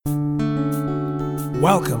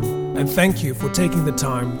Welcome and thank you for taking the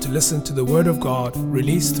time to listen to the Word of God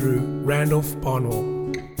released through Randolph Barnwell.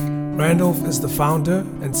 Randolph is the founder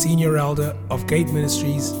and senior elder of Gate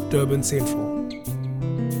Ministries, Durban Central.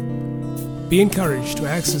 Be encouraged to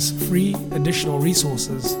access free additional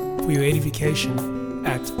resources for your edification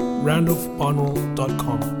at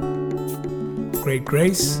randolphbarnwell.com. Great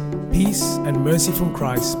grace, peace, and mercy from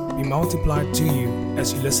Christ be multiplied to you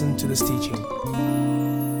as you listen to this teaching.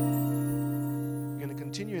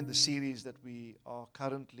 Continue in the series that we are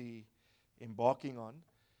currently embarking on,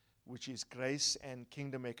 which is Grace and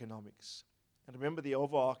Kingdom Economics. And remember, the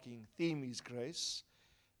overarching theme is grace,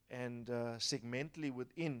 and segmentally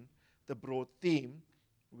within the broad theme,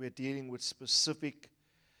 we're dealing with specific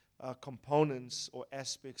components or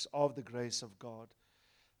aspects of the grace of God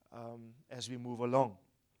as we move along.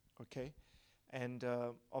 Okay? And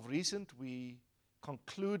of recent, we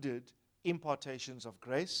concluded impartations of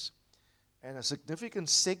grace. And a significant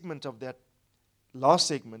segment of that last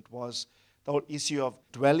segment was the whole issue of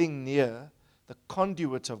dwelling near the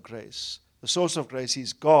conduit of grace. The source of grace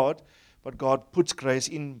is God, but God puts grace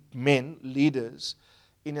in men, leaders,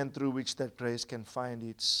 in and through which that grace can find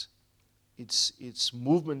its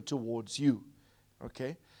movement towards you.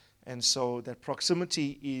 Okay? And so that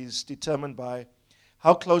proximity is determined by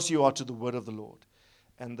how close you are to the word of the Lord.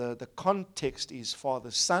 And the context is Father,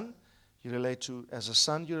 Son. You relate to, as a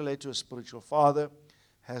son, you relate to a spiritual father,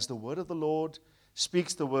 has the word of the Lord,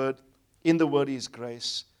 speaks the word, in the word is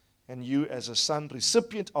grace, and you as a son,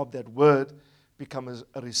 recipient of that word, become a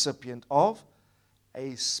recipient of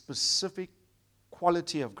a specific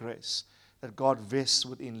quality of grace that God vests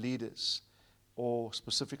within leaders, or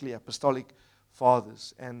specifically apostolic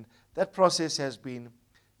fathers. And that process has been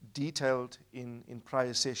detailed in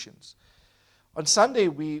prior sessions. On Sunday,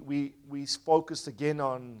 we focused again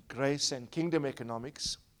on grace and kingdom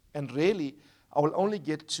economics, and really, I will only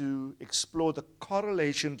get to explore the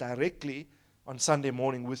correlation directly on Sunday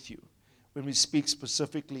morning with you, when we speak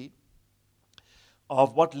specifically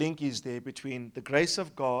of what link is there between the grace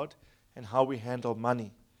of God and how we handle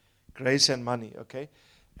money, grace and money, okay?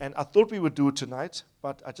 And I thought we would do it tonight,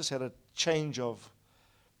 but I just had a change of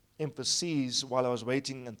emphasis while I was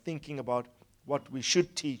waiting and thinking about what we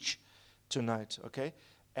should teach tonight, okay?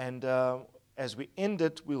 And as we end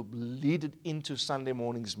it, we'll lead it into Sunday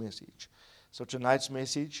morning's message. So tonight's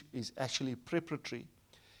message is actually preparatory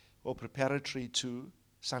to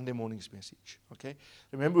Sunday morning's message, okay?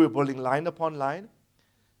 Remember, we're building line upon line,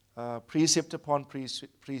 precept upon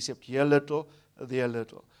precept, here a little, there a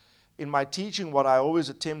little. In my teaching, what I always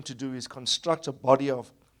attempt to do is construct a body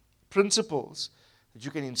of principles that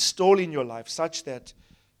you can install in your life such that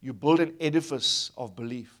you build an edifice of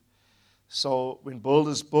belief. So when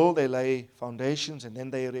builders build, they lay foundations and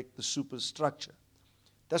then they erect the superstructure.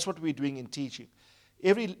 That's what we're doing in teaching.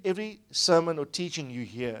 Every sermon or teaching you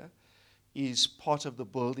hear is part of the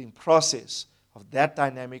building process of that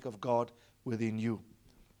dynamic of God within you.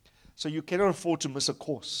 So you cannot afford to miss a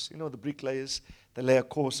course. You know, the bricklayers, they lay a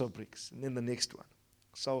course of bricks and then the next one.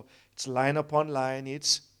 So it's line upon line,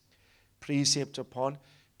 it's precept upon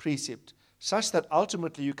precept, such that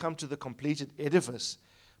ultimately you come to the completed edifice.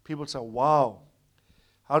 People say, wow,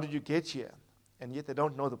 how did you get here? And yet they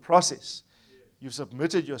don't know the process. You've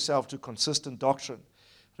submitted yourself to consistent doctrine.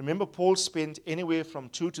 Remember, Paul spent anywhere from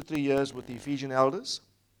 2 to 3 years with the Ephesian elders.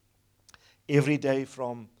 Every day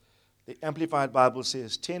from, the Amplified Bible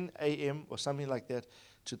says, 10 a.m. or something like that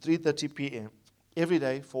to 3:30 p.m. Every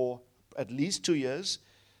day for at least 2 years.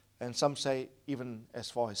 And some say even as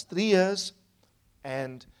far as 3 years.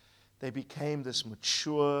 And they became this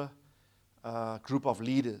mature group of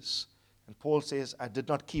leaders. And Paul says, I did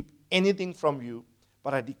not keep anything from you,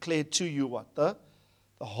 but I declared to you what? The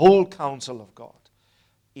whole counsel of God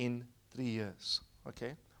in 3 years.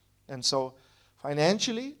 Okay? And so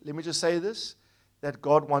financially, let me just say this, that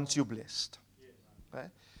God wants you blessed. Right?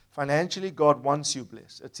 Financially, God wants you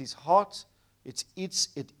blessed. It's His heart, it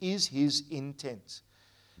is His intent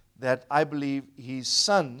that I believe His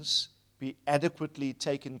sons be adequately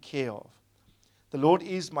taken care of. The Lord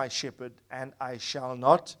is my shepherd, and I shall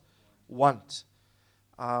not want.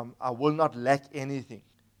 I will not lack anything.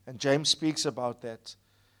 And James speaks about that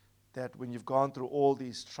when you've gone through all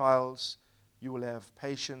these trials, you will have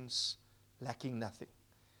patience, lacking nothing.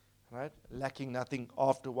 Right? Lacking nothing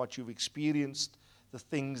after what you've experienced, the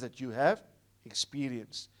things that you have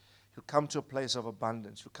experienced. You'll come to a place of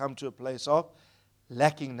abundance. You'll come to a place of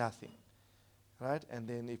lacking nothing. Right? And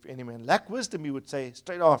then if any man lack wisdom, he would say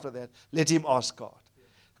straight after that, let him ask God.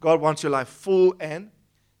 God wants your life full and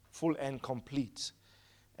complete.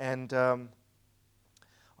 And on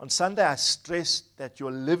On Sunday, I stressed that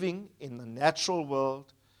you're living in the natural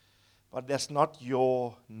world, but that's not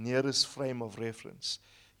your nearest frame of reference.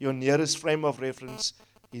 Your nearest frame of reference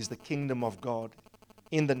is the kingdom of God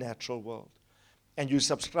in the natural world. And you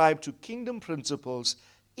subscribe to kingdom principles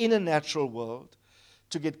in a natural world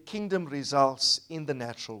to get kingdom results in the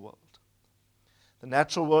natural world. The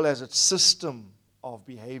natural world has its system of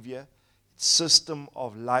behavior, its system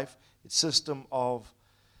of life, its system of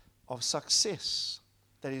success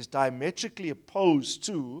that is diametrically opposed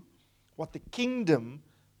to what the kingdom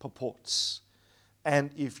purports.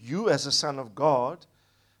 And if you, as a son of God,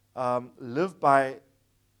 live by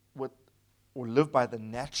the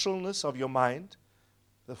naturalness of your mind,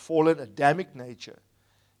 the fallen Adamic nature,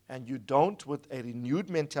 and you don't, with a renewed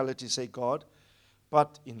mentality, say, God,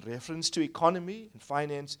 but in reference to economy and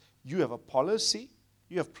finance, you have a policy,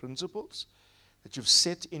 you have principles that you've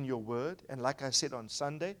set in your word. And like I said on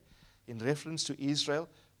Sunday, in reference to Israel,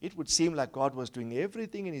 it would seem like God was doing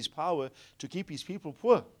everything in his power to keep his people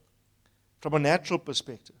poor from a natural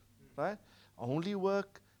perspective, right? Only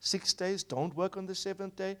work 6 days, don't work on the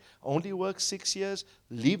seventh day. Only work 6 years,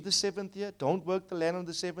 leave the seventh year, don't work the land on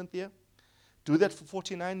the seventh year. Do that for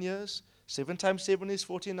 49 years. 7 times 7 is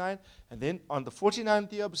 49. And then on the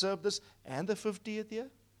 49th year, observe this, and the 50th year,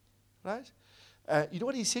 right? You know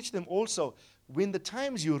what he said to them also? When the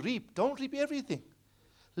times you reap, don't reap everything.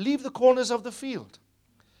 Leave the corners of the field.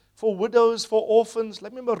 For widows, for orphans.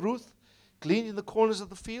 Remember Ruth gleaned in the corners of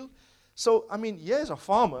the field? So, here's a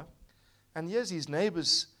farmer, and here's his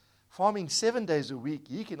neighbors farming 7 days a week.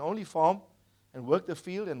 He can only farm and work the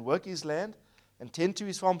field and work his land and tend to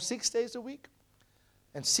his farm 6 days a week.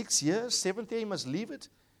 And 6 years, 7th year, he must leave it.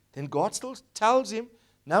 Then God still tells him,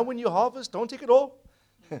 now when you harvest, don't take it all.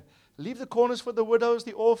 Leave the corners for the widows,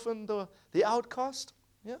 the orphan, the outcast.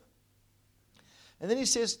 Yeah. And then he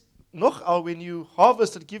says, Noch, when you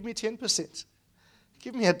harvest it, give me 10%.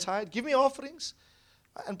 Give me a tithe, give me offerings.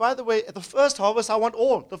 And by the way, at the first harvest, I want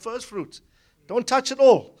all, the first fruit. Don't touch it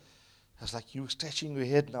all. I was like, you stretching your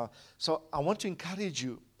head now. So I want to encourage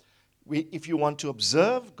you. If you want to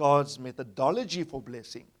observe God's methodology for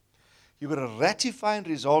blessing, you've got to ratify and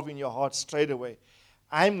resolve in your heart straight away.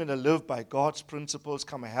 I'm going to live by God's principles,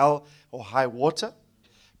 come hell or high water,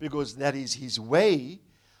 because that is his way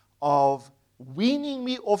of weaning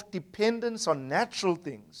me off dependence on natural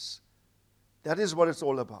things. That is what it's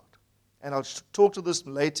all about. And I'll talk to this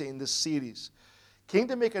later in this series.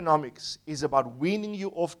 Kingdom economics is about weaning you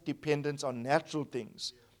off dependence on natural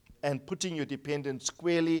things and putting your dependence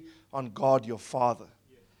squarely on God, your Father.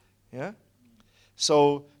 Yeah?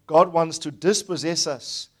 So God wants to dispossess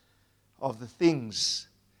us of the things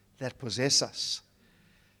that possess us.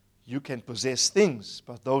 You can possess things,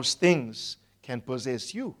 but those things can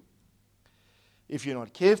possess you if you're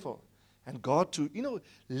not careful. And God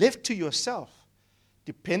left to yourself,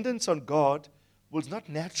 dependence on God was not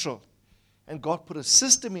natural. And God put a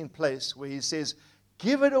system in place where he says,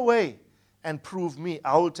 give it away and prove me.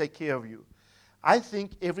 I will take care of you. I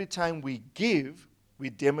think every time we give, we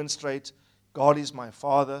demonstrate God is my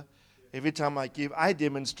Father. Every time I give, I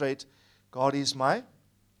demonstrate God is my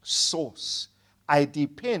source. I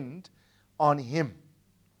depend on him.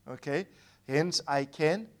 Okay? Hence, I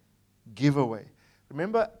can give away.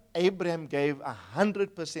 Remember, Abraham gave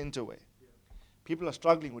 100% away. People are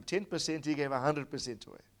struggling with 10%. He gave 100%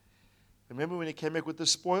 away. Remember when he came back with the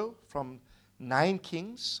spoil from 9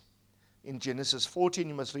 kings? In Genesis 14,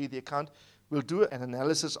 you must read the account. We'll do an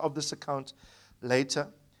analysis of this account later.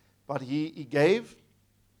 But he gave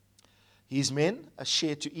his men a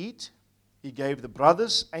share to eat. He gave the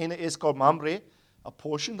brothers, Aina, Eshcol, Mamre, a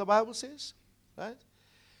portion, the Bible says. Right?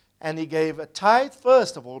 And he gave a tithe,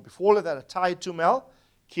 first of all, before all of that, a tithe to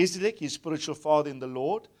Melchizedek, his spiritual father in the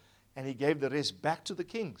Lord. And he gave the rest back to the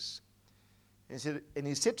kings. And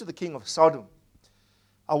he said to the king of Sodom,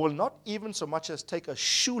 I will not even so much as take a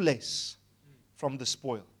shoelace from the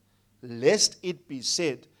spoil, lest it be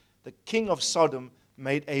said, the king of Sodom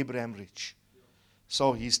made Abraham rich.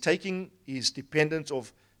 So he's taking his dependence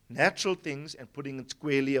of natural things and putting it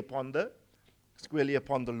squarely upon the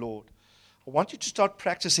Lord. I want you to start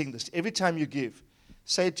practicing this. Every time you give,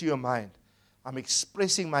 say it to your mind, I'm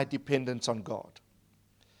expressing my dependence on God.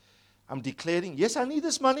 I'm declaring, yes, I need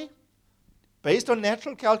this money. Based on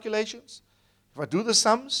natural calculations, if I do the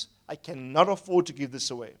sums, I cannot afford to give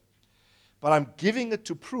this away. But I'm giving it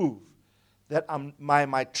to prove that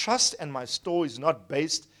my trust and my store is not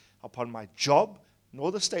based upon my job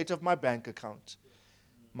nor the state of my bank account.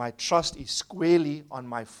 My trust is squarely on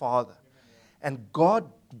my Father. And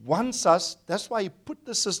God wants us, that's why he put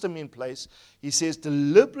the system in place. He says,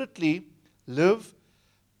 deliberately live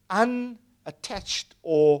attached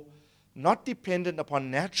or not dependent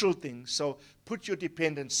upon natural things. So put your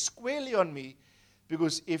dependence squarely on me,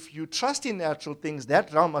 because if you trust in natural things,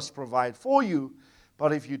 that realm must provide for you.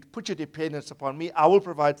 But if you put your dependence upon me, I will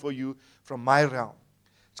provide for you from my realm.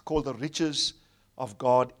 It's called the riches of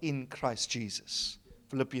God in Christ Jesus.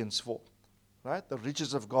 Philippians 4. Right? The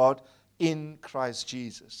riches of God in Christ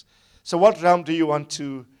Jesus. So what realm do you want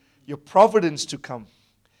your providence to come?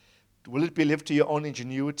 Will it be left to your own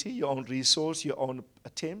ingenuity, your own resource, your own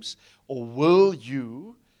attempts? Or will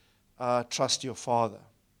you trust your Father?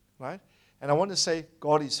 Right? And I want to say,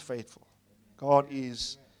 God is faithful. God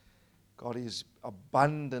is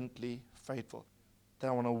abundantly faithful. Then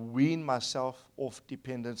I want to wean myself off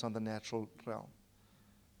dependence on the natural realm.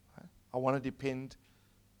 Right? I want to depend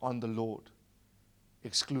on the Lord,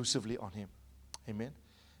 exclusively on Him. Amen?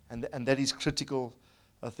 And that is critical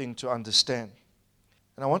thing to understand.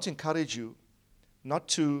 And I want to encourage you not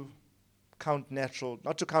to count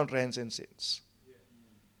rands and cents.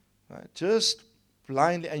 Right? Just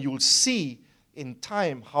blindly, and you will see in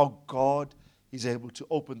time how God is able to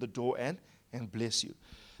open the door and bless you.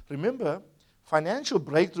 Remember, financial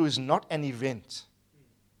breakthrough is not an event.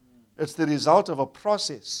 It's the result of a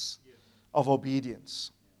process of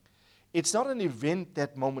obedience. It's not an event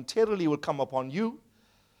that momentarily will come upon you.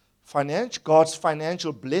 God's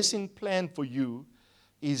financial blessing plan for you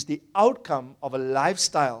is the outcome of a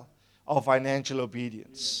lifestyle of financial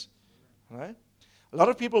obedience. Right? A lot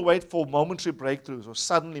of people wait for momentary breakthroughs or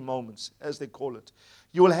suddenly moments, as they call it.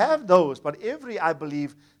 You will have those, but every, I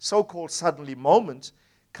believe, so-called suddenly moment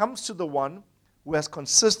comes to the one who has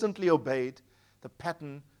consistently obeyed the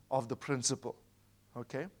pattern of the principle.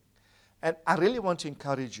 Okay? And I really want to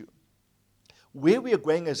encourage you. Where we are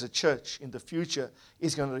going as a church in the future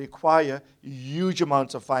is going to require huge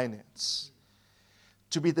amounts of finance.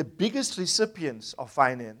 To be the biggest recipients of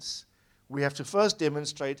finance, we have to first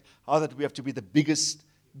demonstrate how that we have to be the biggest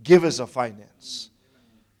givers of finance.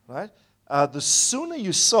 Right? The sooner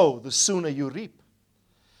you sow, the sooner you reap.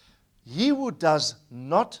 He who does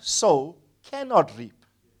not sow cannot reap.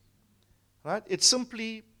 Right? It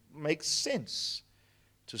simply makes sense.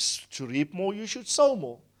 To reap more, you should sow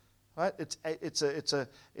more. Right? It's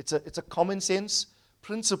a common sense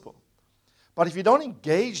principle. But if you don't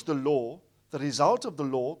engage the law, the result of the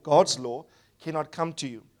law, God's law, cannot come to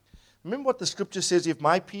you. Remember what the scripture says, if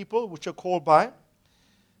my people, which are called by,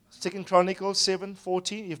 2 Chronicles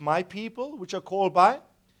 7:14, if my people, which are called by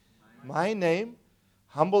my name,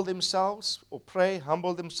 humble themselves, or pray,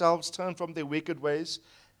 humble themselves, turn from their wicked ways,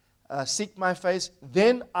 seek my face,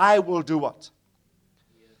 then I will do what?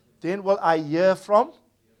 Then will I hear from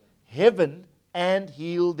heaven and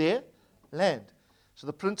heal their land. So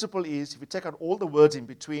the principle is, if you take out all the words in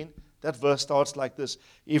between, that verse starts like this.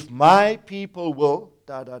 If my people will,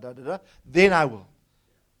 then I will.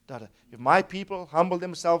 If my people humble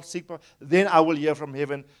themselves, seek my, then I will hear from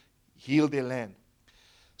heaven, heal their land.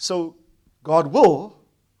 So God will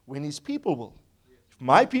when His people will. If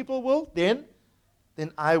my people will, then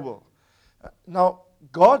I will. Now,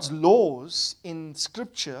 God's laws in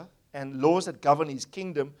Scripture and laws that govern His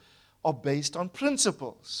kingdom are based on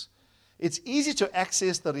principles. It's easy to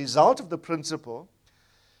access the result of the principle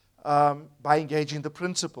by engaging the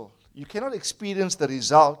principle. You cannot experience the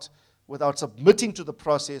result without submitting to the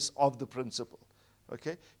process of the principle.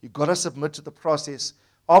 Okay? You've got to submit to the process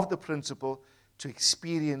of the principle to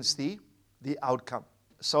experience the outcome.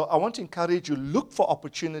 So I want to encourage you, look for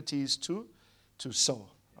opportunities to sow.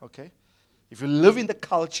 Okay? If you live in the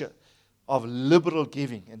culture of liberal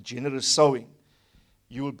giving and generous sowing,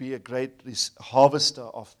 you will be a great harvester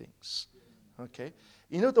of things. Okay?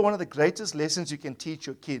 You know, one of the greatest lessons you can teach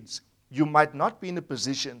your kids, you might not be in a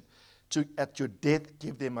position to, at your death,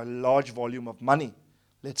 give them a large volume of money,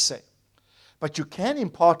 let's say. But you can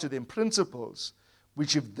impart to them principles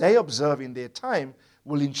which, if they observe in their time,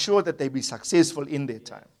 will ensure that they be successful in their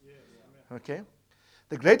time. Okay?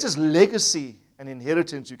 The greatest legacy and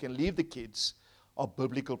inheritance you can leave the kids are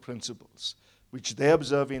biblical principles, which they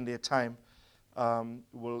observe in their time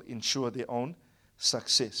will ensure their own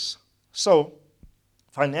success. So,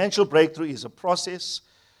 financial breakthrough is a process.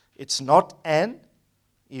 It's not an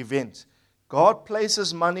event. God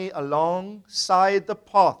places money alongside the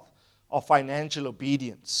path of financial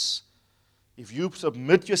obedience. If you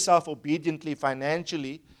submit yourself obediently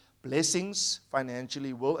financially, blessings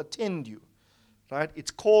financially will attend you. Right?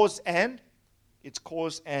 It's cause and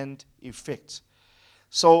effect.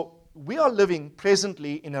 So we are living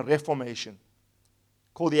presently in a reformation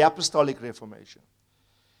called the Apostolic Reformation.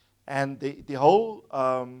 And the whole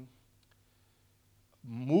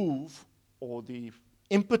move or the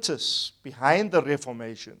impetus behind the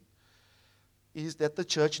Reformation is that the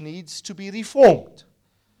church needs to be reformed.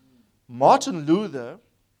 Martin Luther,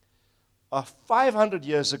 500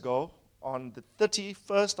 years ago, on the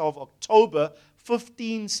 31st of October,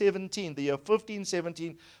 1517, the year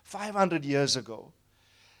 1517, 500 years ago,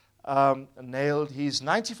 nailed his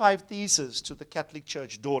 95 Theses to the Catholic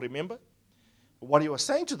Church door, remember? What he was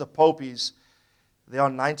saying to the Pope is, there are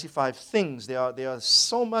 95 things. There's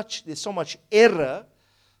so much error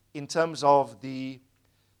in terms of the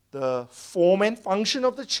form and function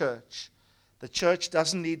of the church. The church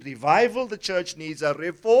doesn't need revival. The church needs a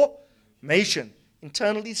reformation.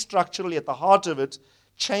 Internally, structurally, at the heart of it,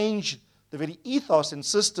 change the very ethos and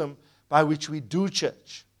system by which we do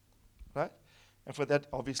church. Right? And for that,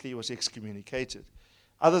 obviously, he was excommunicated.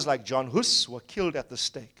 Others like John Hus were killed at the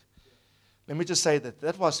stake. Let me just say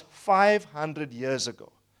that was 500 years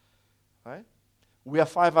ago. Right? We are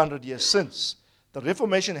 500 years since. The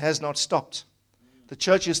Reformation has not stopped. The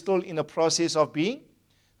church is still in a process of being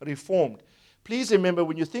reformed. Please remember,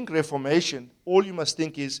 when you think Reformation, all you must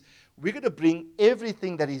think is, we're going to bring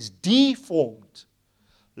everything that is deformed,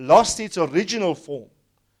 lost its original form,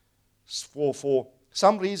 for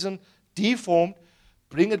some reason deformed,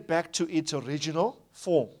 bring it back to its original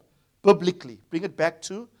form, biblically. Bring it back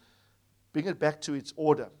to its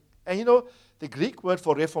order. And you know, the Greek word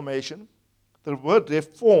for reformation, the word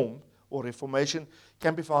reform or reformation,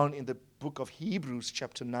 can be found in the book of Hebrews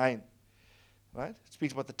chapter 9. Right? It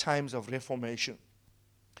speaks about the times of reformation.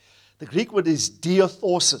 The Greek word is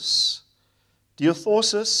diorthosis.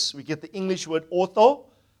 Diorthosis, we get the English word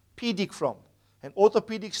orthopedic from. An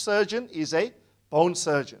orthopedic surgeon is a bone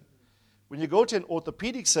surgeon. When you go to an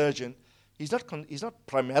orthopedic surgeon, he's not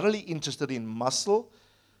primarily interested in muscle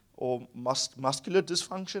or muscular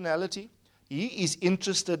dysfunctionality. He is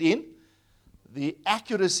interested in the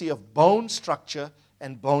accuracy of bone structure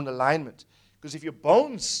and bone alignment. Because if your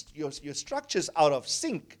bones, your structure's out of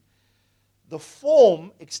sync, the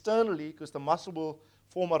form externally, because the muscle will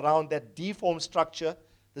form around that deformed structure,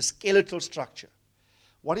 the skeletal structure.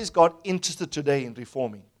 What is God interested today in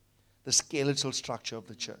reforming? The skeletal structure of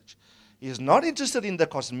the church. He is not interested in the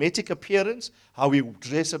cosmetic appearance, how we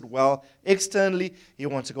dress it well externally. He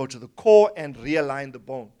wants to go to the core and realign the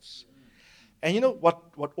bones. And you know what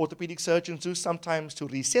orthopedic surgeons do? Sometimes to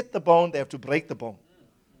reset the bone, they have to break the bone.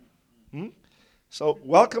 So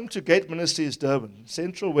welcome to Gate Ministries Durban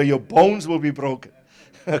Central, where your bones will be broken.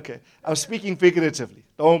 Okay, I'm speaking figuratively.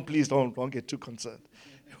 Please don't get too concerned.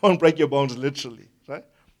 You won't break your bones literally, right?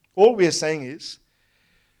 All we're saying is,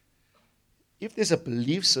 if there's a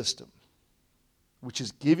belief system which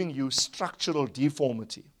is giving you structural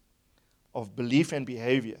deformity of belief and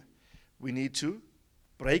behavior, we need to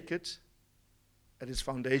break it at its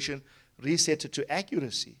foundation, reset it to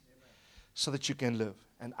accuracy, so that you can live.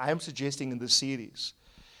 And I am suggesting in this series,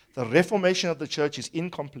 the reformation of the church is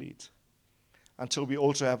incomplete until we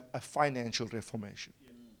also have a financial reformation.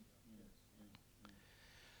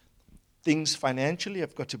 Things financially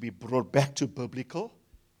have got to be brought back to biblical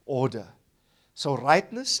order. So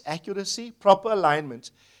rightness, accuracy, proper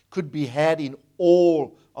alignment could be had in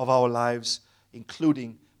all of our lives,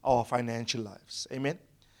 including our financial lives. Amen?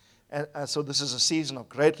 And so this is a season of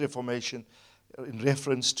great reformation in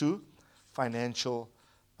reference to financial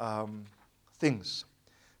things.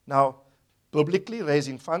 Now, biblically,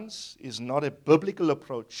 raising funds is not a biblical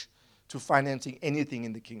approach to financing anything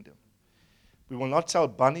in the kingdom. We will not sell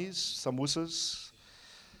bunnies, samosas,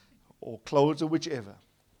 or clothes, or whichever.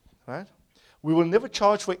 Right? We will never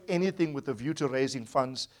charge for anything with a view to raising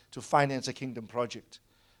funds to finance a kingdom project.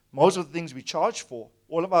 Most of the things we charge for,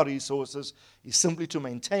 all of our resources, is simply to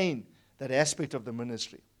maintain that aspect of the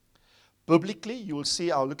ministry. Biblically, you will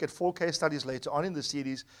see, I'll look at 4 case studies later on in the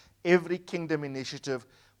series, every kingdom initiative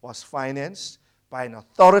was financed by an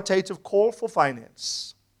authoritative call for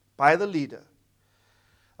finance by the leader.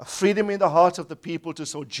 A freedom in the hearts of the people to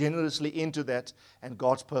sow generously into that, and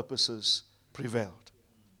God's purposes prevailed.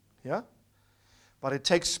 Yeah? But it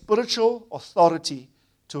takes spiritual authority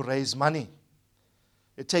to raise money.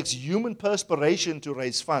 It takes human perspiration to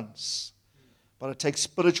raise funds. But it takes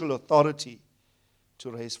spiritual authority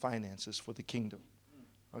to raise finances for the kingdom.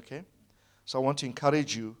 Okay? So I want to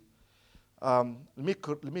encourage you. Let me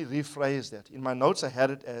rephrase that. In my notes I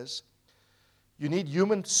had it as, you need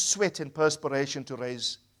human sweat and perspiration to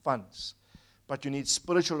raise funds. But you need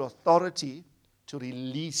spiritual authority to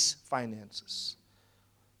release finances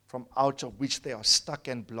from out of which they are stuck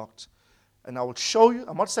and blocked. And I will show you,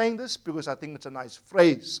 I'm not saying this because I think it's a nice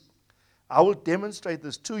phrase. I will demonstrate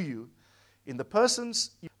this to you in the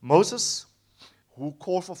persons, Moses, who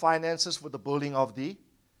called for finances for the building of the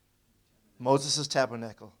Moses'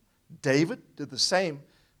 tabernacle. David did the same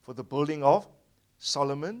for the building of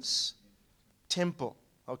Solomon's temple.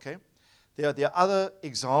 Okay? There are other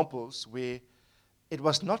examples where it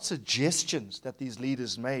was not suggestions that these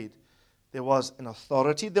leaders made. There was an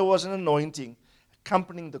authority, there was an anointing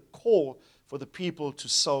accompanying the call for the people to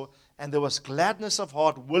sow, and there was gladness of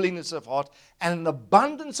heart, willingness of heart, and an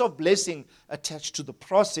abundance of blessing attached to the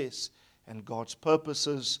process, and God's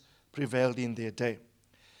purposes prevailed in their day.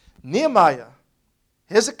 Nehemiah,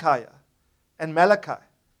 Hezekiah, and Malachi,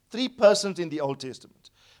 3 persons in the Old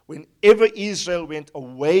Testament. Whenever Israel went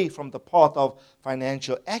away from the path of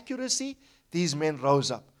financial accuracy, these men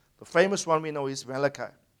rose up. The famous one we know is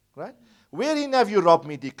Malachi, right? Wherein have you robbed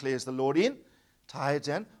me, declares the Lord, in tithes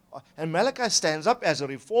and Malachi stands up as a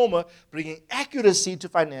reformer, bringing accuracy to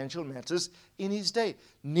financial matters in his day.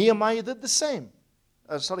 Nehemiah did the same.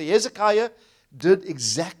 Hezekiah did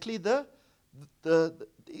exactly the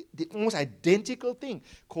almost identical thing,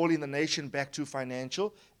 calling the nation back to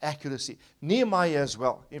financial accuracy. Nehemiah as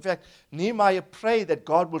well. In fact, Nehemiah prayed that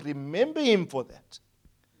God would remember him for that,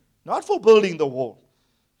 not for building the wall.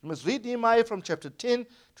 You must read Nehemiah from chapter 10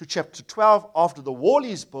 to chapter 12. After the wall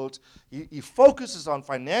is built, he focuses on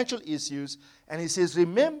financial issues, and he says,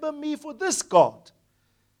 remember me for this, God.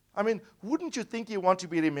 I mean, wouldn't you think you want to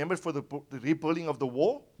be remembered for the rebuilding of the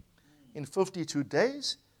wall in 52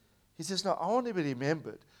 days? He says, no, I want to be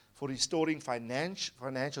remembered for restoring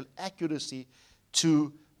financial accuracy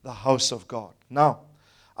to the house of God. Now,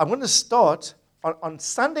 I'm going to start on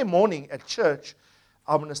Sunday morning at church.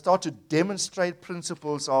 I'm going to start to demonstrate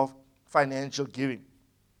principles of financial giving.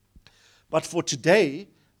 But for today,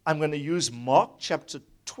 I'm going to use Mark chapter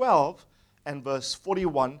 12 and verse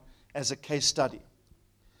 41 as a case study.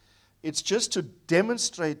 It's just to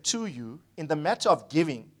demonstrate to you in the matter of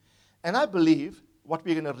giving. And I believe what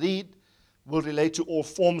we're going to read will relate to all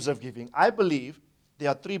forms of giving. I believe there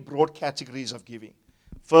are 3 broad categories of giving: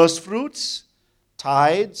 first fruits,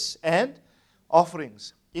 tithes, and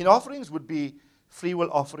offerings. In offerings would be free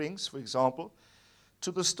will offerings, for example,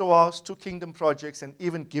 to the storehouse, to kingdom projects, and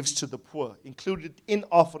even gifts to the poor. Included in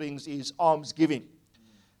offerings is alms giving,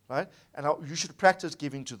 right? And you should practice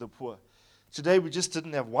giving to the poor. Today we just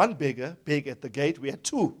didn't have one big at the gate. We had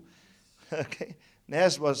 2. Okay,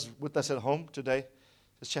 Naz was with us at home today,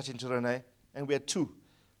 just chatting to Renee, and we had 2,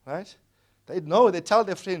 right? They tell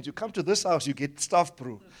their friends, you come to this house, you get stuff,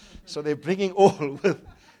 bro. So they're bringing all with,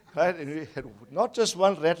 right? And we had not just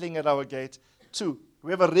one rattling at our gate, 2.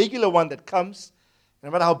 We have a regular one that comes. No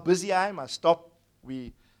matter how busy I am, I stop.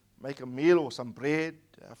 We make a meal or some bread,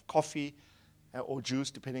 have coffee or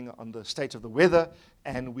juice, depending on the state of the weather,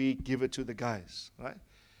 and we give it to the guys, right?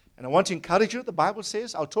 And I want to encourage you. The Bible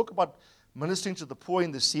says, I'll talk about ministering to the poor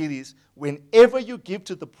in the series. Whenever you give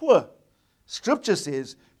to the poor, Scripture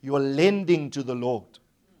says you are lending to the Lord.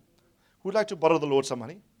 Who'd like to borrow the Lord some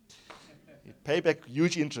money? You pay back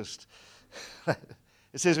huge interest.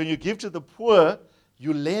 It says when you give to the poor,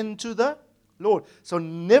 you lend to the Lord. So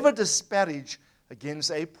never disparage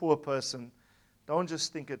against a poor person. Don't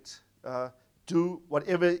just think it. Do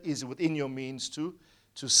whatever is within your means to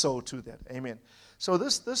sow to that. Amen. So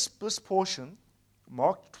this portion,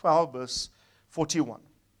 Mark 12, verse 41.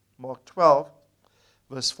 Mark 12,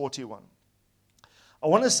 verse 41. I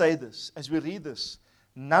want to say this, as we read this,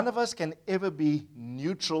 none of us can ever be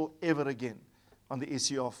neutral ever again on the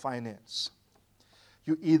issue of finance.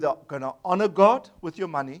 You're either going to honor God with your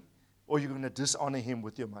money or you're going to dishonor Him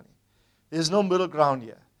with your money. There's no middle ground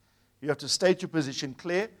here. You have to state your position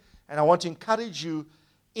clear. And I want to encourage you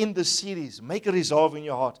in this series, make a resolve in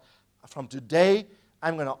your heart. From today,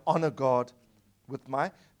 I'm going to honor God with my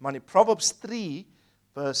money. Proverbs 3,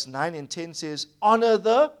 verse 9 and 10 says, honor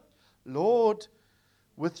the Lord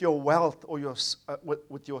with your wealth or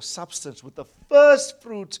with your substance, with the first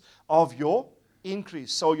fruit of your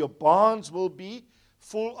increase. So your barns will be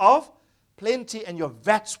full of plenty, and your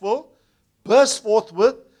vats will burst forth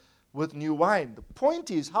with new wine. The point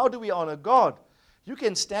is, how do we honor God? You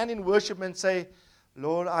can stand in worship and say,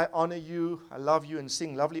 Lord, I honor you, I love you, and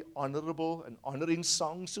sing lovely, honorable and honoring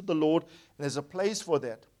songs to the Lord. And there's a place for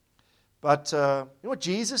that. But you know what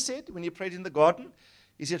Jesus said when He prayed in the garden?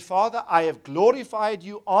 He said, Father, I have glorified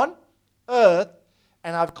you on earth,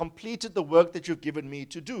 and I've completed the work that you've given me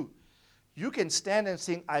to do. You can stand and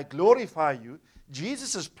sing, I glorify you.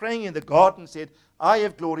 Jesus is praying in the garden and said, I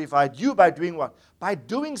have glorified you by doing what? By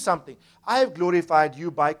doing something. I have glorified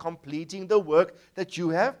you by completing the work that you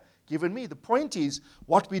have given me. The point is,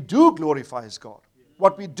 what we do glorifies God.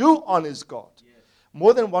 What we do honors God.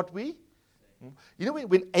 More than what we... You know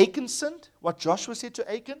when Achan sinned, what Joshua said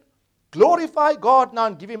to Achan? Glorify God now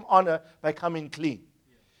and give Him honor by coming clean.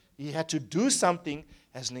 He had to do something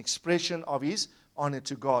as an expression of his honor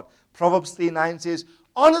to God. Proverbs 3:9 says,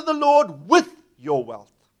 honor the Lord with your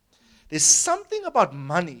wealth. There's something about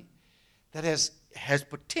money that has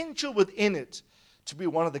potential within it to be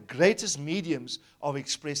one of the greatest mediums of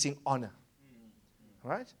expressing honor.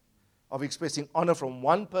 Right? Of expressing honor from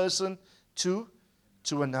one person to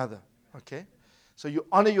another. Okay? So you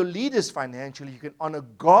honor your leaders financially. You can honor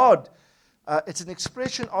God. It's an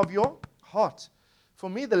expression of your heart. For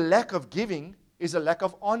me, the lack of giving is a lack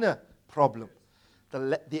of honor problem.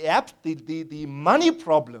 The money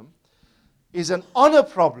problem is an honor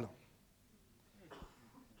problem.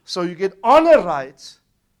 So you get honor right,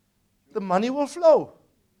 the money will flow.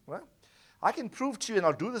 Right? I can prove to you, and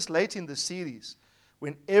I'll do this later in the series,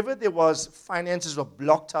 whenever there was finances were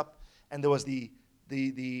blocked up and there was the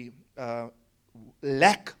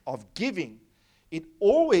lack of giving,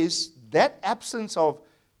 that absence of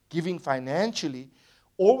giving financially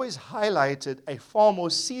always highlighted a far more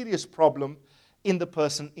serious problem in the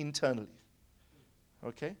person internally.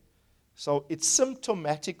 Okay? So it's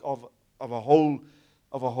symptomatic of a whole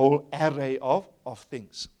array of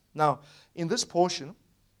things. Now, in this portion,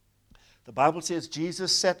 the Bible says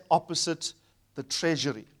Jesus sat opposite the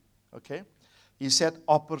treasury. Okay? He sat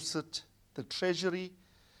opposite the treasury,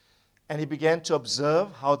 and he began to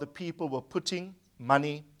observe how the people were putting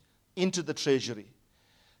money into the treasury.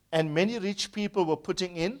 And many rich people were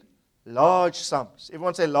putting in large sums.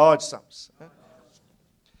 Everyone say large sums.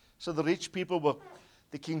 So the rich people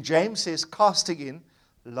the King James says, casting in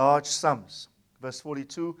large sums. Verse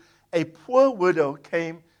 42, a poor widow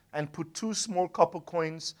came and put 2 small copper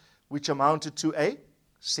coins, which amounted to a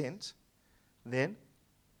cent. Then,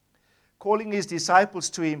 calling his disciples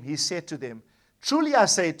to him, he said to them, truly I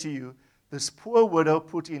say to you, this poor widow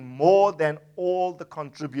put in more than all the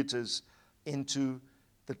contributors into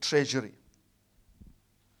the treasury.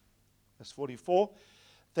 Verse 44,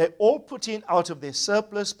 they all put in out of their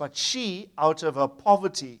surplus, but she, out of her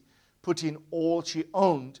poverty, put in all she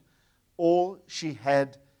owned, all she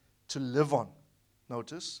had to live on.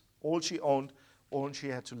 Notice, all she owned, all she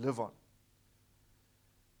had to live on.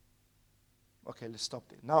 Okay, let's stop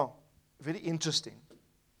there. Now, very interesting.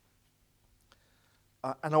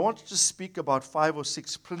 And I want to speak about 5 or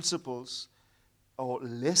 6 principles or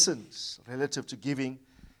lessons relative to giving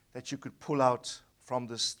that you could pull out from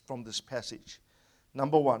this passage.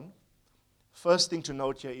 Number 1, first thing to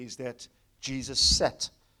note here is that Jesus sat.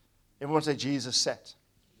 Everyone say Jesus sat.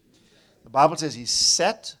 The Bible says he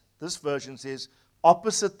sat. This version says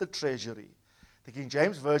opposite the treasury. The King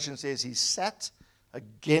James Version says he sat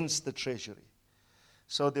against the treasury.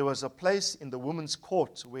 So there was a place in the women's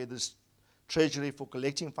court where this treasury for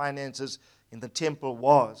collecting finances in the temple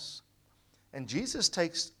was. And Jesus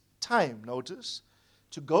takes time, notice,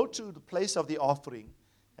 to go to the place of the offering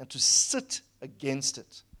and to sit against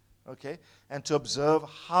it, okay, and to observe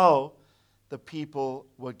how the people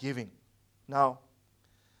were giving. Now,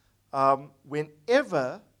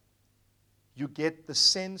 whenever you get the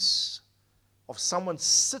sense of someone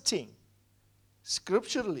sitting,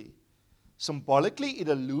 scripturally, symbolically, it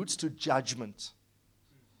alludes to judgment.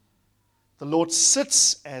 The Lord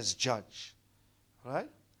sits as judge, right?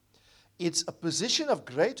 It's a position of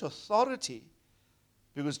great authority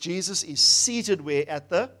because Jesus is seated where? At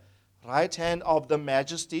the right hand of the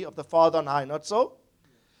majesty of the Father on high, not so?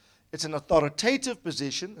 It's an authoritative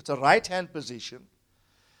position. It's a right-hand position.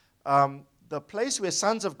 The place where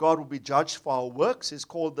sons of God will be judged for our works is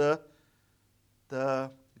called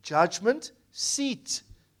the judgment seat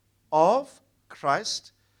of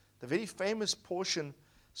Christ. The very famous portion,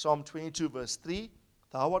 Psalm 22, verse 3,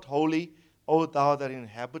 thou art holy, O thou that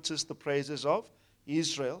inhabitest the praises of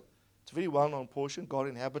Israel. It's a very well-known portion. God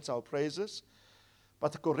inhabits our praises.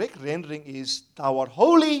 But the correct rendering is, thou art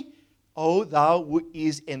holy, O thou who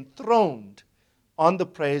is enthroned on the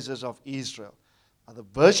praises of Israel. Other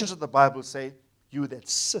versions of the Bible say, you that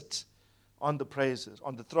sit on the praises,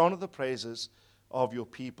 on the throne of the praises of your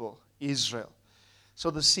people, Israel. So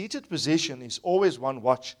the seated position is always one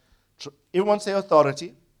watch. Everyone say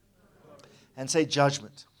authority and say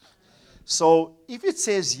judgment. So if it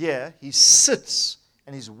says here, he sits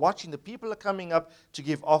and he's watching, the people are coming up to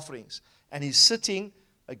give offerings, and he's sitting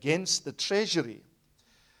against the treasury.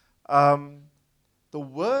 The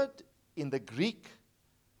word in the Greek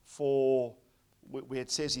for where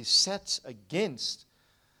it says he sat against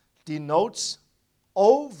denotes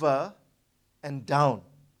over and down.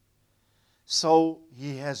 So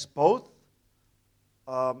he has both,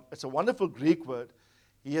 it's a wonderful Greek word,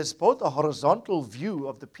 he has both a horizontal view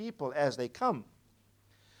of the people as they come,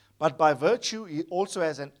 but by virtue he also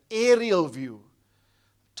has an aerial view,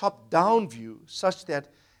 top-down view, such that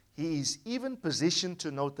he is even positioned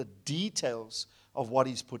to note the details of what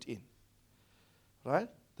he's put in. Right?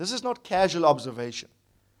 This is not casual observation.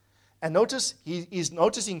 And notice, he is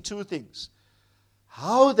noticing two things.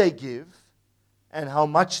 How they give and how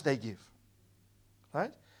much they give.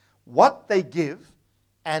 Right? What they give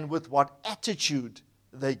and with what attitude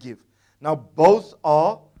they give. Now, both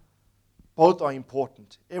are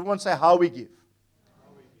important. Everyone say how we give.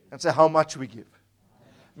 And say how much we give.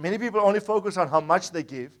 Many people only focus on how much they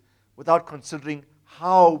give without considering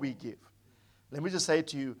how we give. Let me just say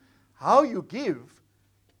to you, how you give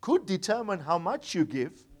could determine how much you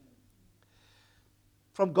give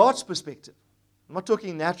from God's perspective. I'm not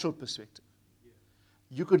talking natural perspective.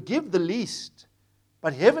 You could give the least,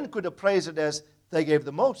 but heaven could appraise it as they gave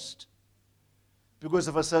the most because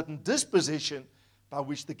of a certain disposition by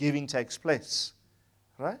which the giving takes place.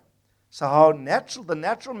 Right? So how the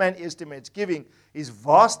natural man estimates giving is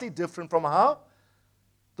vastly different from how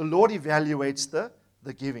the Lord evaluates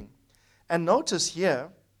the giving. And notice here,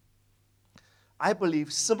 I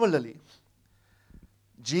believe similarly,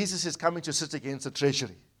 Jesus is coming to sit against the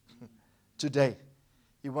treasury today.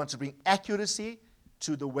 He wants to bring accuracy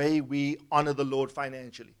to the way we honor the Lord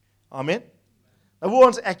financially. Amen? Now, who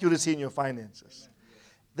wants accuracy in your finances?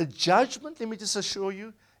 The judgment, let me just assure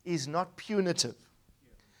you, is not punitive.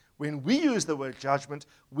 When we use the word judgment,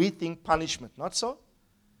 we think punishment. Not so?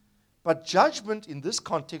 But judgment in this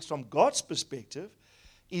context, from God's perspective,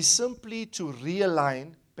 is simply to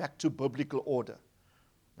realign back to biblical order.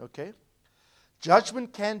 Okay?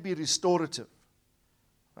 Judgment can be restorative.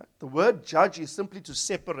 Right? The word judge is simply to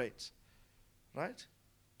separate. Right?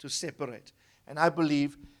 To separate. And I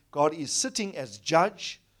believe God is sitting as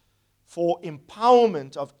judge for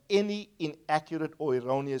empowerment of any inaccurate or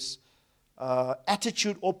erroneous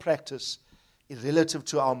attitude or practice relative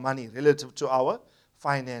to our money, relative to our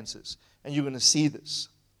finances. And you're going to see this.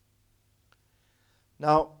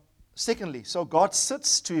 Now, secondly, so God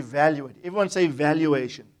sits to evaluate. Everyone say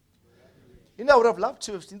evaluation. You know, I would have loved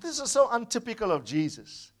to have seen. This is so untypical of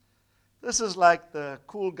Jesus. This is like the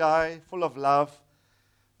cool guy, full of love,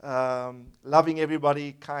 loving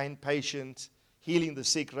everybody, kind, patient, healing the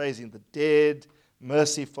sick, raising the dead,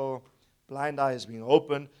 merciful, blind eyes being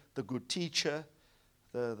opened, the good teacher,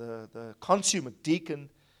 the consummate deacon,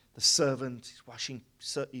 the servant, washing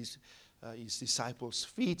his disciples'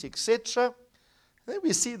 feet, etc. Then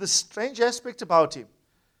we see the strange aspect about him.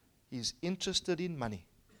 He's interested in money.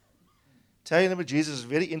 Tell you, Jesus is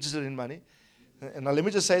very interested in money. And now let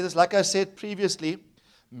me just say this. Like I said previously,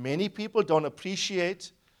 many people don't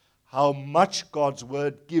appreciate how much God's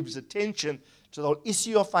word gives attention to the whole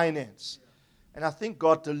issue of finance. And I think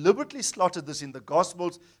God deliberately slotted this in the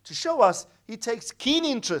Gospels to show us he takes keen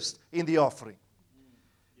interest in the offering.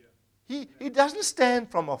 He doesn't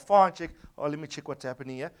stand from afar and check, oh, let me check what's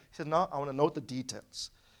happening here. He said, no, I want to know the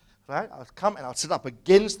details. Right? I'll come and I'll sit up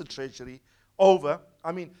against the treasury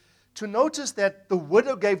to notice that the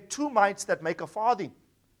widow gave 2 mites that make a farthing.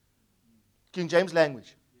 King James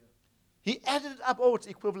language. He added it up. Oh, it's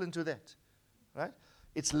equivalent to that. Right?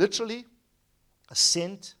 It's literally a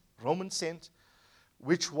cent, Roman cent,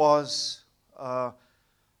 which was a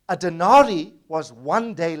denarii was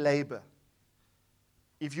 1 day labor.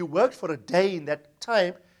 If you worked for a day in that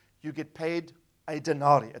time, you get paid a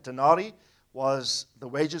denarii. A denarii was the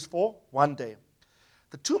wages for 1 day.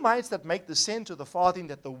 The 2 mites that make the cent or the farthing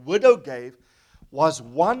that the widow gave was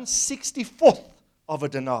 1/64th of a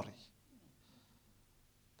denarii.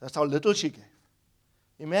 That's how little she gave.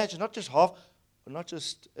 Imagine, not just half, not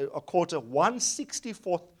just a quarter,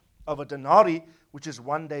 1/64th of a denarii, which is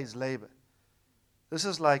 1 day's labor. This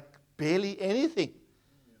is like barely anything.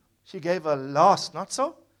 She gave a loss, not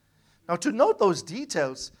so? Now, to note those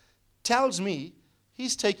details tells me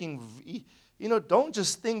he's taking, don't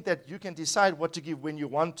just think that you can decide what to give when you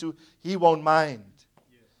want to. He won't mind.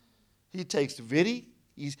 Yes. He takes the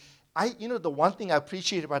one thing I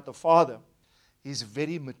appreciate about the Father, he's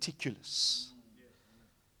very meticulous.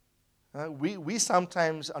 We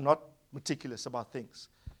sometimes are not meticulous about things.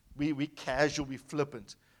 We casual, we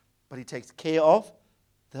flippant. But he takes care of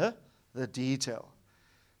the detail.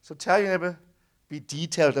 So tell your neighbor, be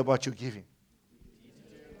detailed about your giving.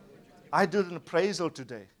 I did an appraisal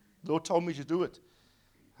today. The Lord told me to do it.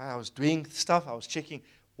 I was doing stuff. I was checking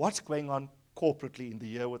what's going on corporately in the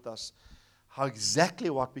year with us. How exactly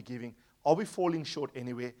what we're giving. Are we falling short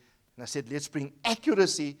anywhere? And I said, let's bring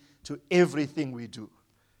accuracy to everything we do.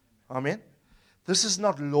 Amen? This is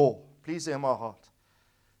not law. Please hear my heart.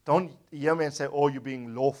 Don't hear me and say, oh, you're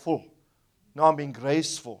being lawful. No, I'm being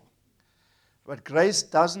graceful. But grace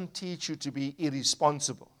doesn't teach you to be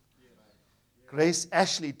irresponsible. Grace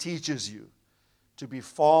actually teaches you to be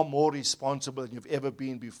far more responsible than you've ever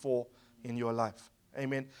been before in your life.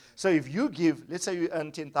 Amen. So if you give, let's say you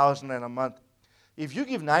earn 10,000 Rand a month, if you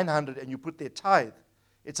give 900 and you put their tithe,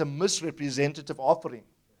 it's a misrepresentative offering.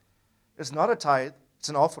 It's not a tithe, it's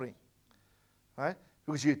an offering. Right?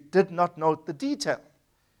 Because you did not note the detail.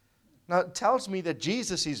 Now, it tells me that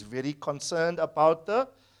Jesus is very concerned about the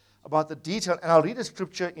detail. And I'll read a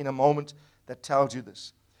scripture in a moment that tells you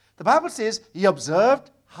this. The Bible says he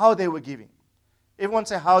observed how they were giving. Everyone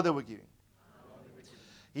say how they were giving.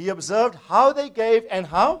 He observed how they gave and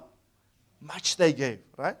how much they gave.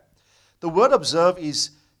 Right? The word observe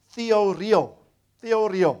is theorio.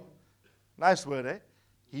 Theorio. Nice word, eh?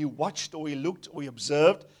 He watched or he looked or he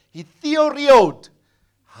observed. He theorioed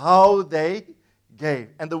how they gave.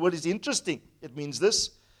 And the word is interesting. It means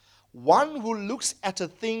this. One who looks at a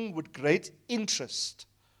thing with great interest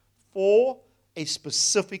for a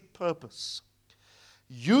specific purpose,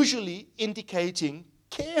 usually indicating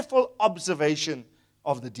careful observation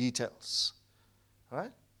of the details.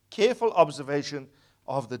 Right? Careful observation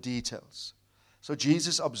of the details. So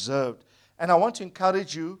Jesus observed. And I want to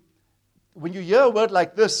encourage you, when you hear a word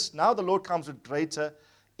like this, now the Lord comes with greater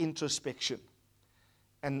introspection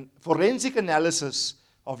and forensic analysis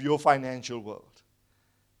of your financial world.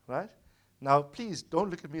 Right? Now, please, don't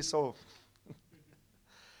look at me so.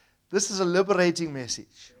 This is a liberating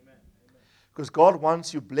message. Because God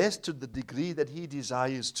wants you blessed to the degree that He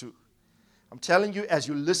desires to. I'm telling you, as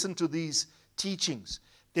you listen to these teachings,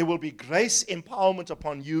 there will be grace empowerment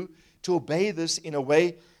upon you to obey this in a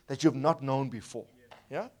way that you've not known before.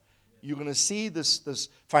 Yeah? You're going to see this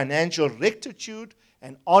financial rectitude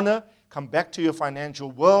and honor come back to your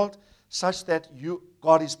financial world such that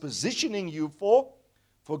God is positioning you for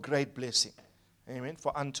great blessing. Amen.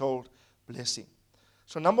 For untold blessing.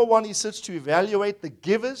 So number one, He sits to evaluate the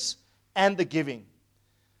givers and the giving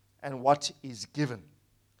and what is given.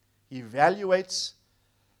 He evaluates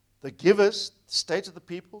the givers, the state of the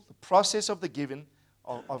people, the process of the giving,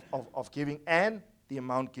 of giving, and the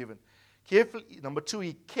amount given. Number two,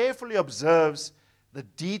 He carefully observes the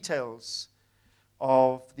details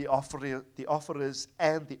of the offerers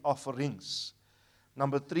and the offerings.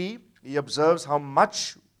 Number three, He observes how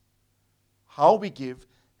we give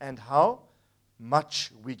and how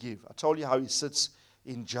much we give. I told you how He sits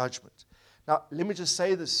in judgment. Now, let me just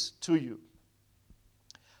say this to you.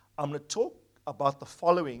 I'm going to talk about the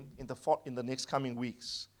following in the next coming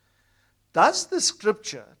weeks. Does the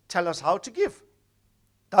scripture tell us how to give?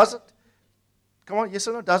 Does it? Come on, yes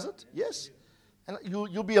or no? Does it? Yes. And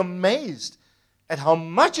you'll be amazed at how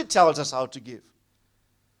much it tells us how to give.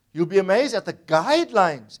 You'll be amazed at the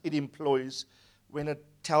guidelines it employs when it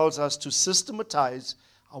tells us to systematize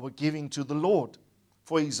our giving to the Lord.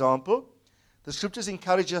 For example, the scriptures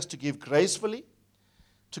encourage us to give gracefully,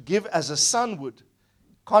 to give as a son would,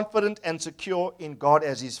 confident and secure in God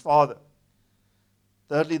as His Father.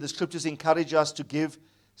 Thirdly, the scriptures encourage us to give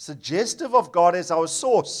suggestive of God as our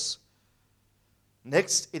source.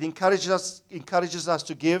 Next, it encourages us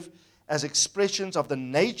to give as expressions of the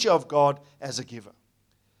nature of God as a giver.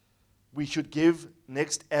 We should give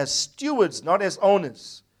next as stewards, not as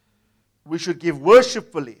owners. We should give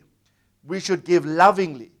worshipfully. We should give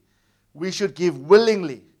lovingly. We should give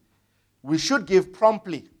willingly. We should give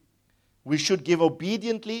promptly. We should give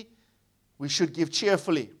obediently. We should give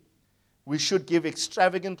cheerfully. We should give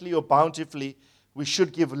extravagantly or bountifully. We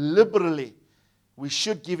should give liberally. We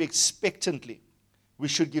should give expectantly. We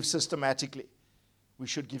should give systematically. We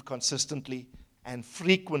should give consistently and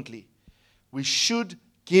frequently. We should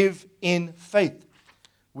give in faith.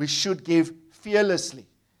 We should give fearlessly,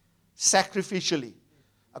 sacrificially,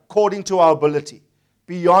 according to our ability,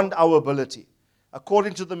 beyond our ability,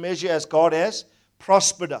 according to the measure as God has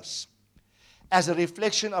prospered us, as a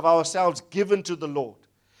reflection of ourselves given to the Lord,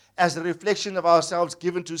 as a reflection of ourselves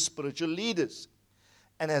given to spiritual leaders,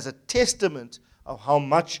 and as a testament of how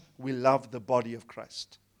much we love the body of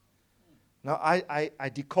Christ. Now, I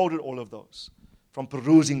decoded all of those from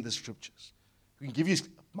perusing the scriptures. We can give you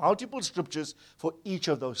multiple scriptures for each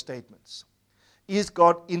of those statements. Is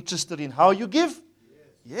God interested in how you give?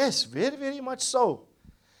 Yes, very, very much so.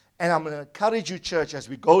 And I'm going to encourage you, church, as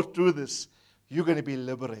we go through this, you're going to be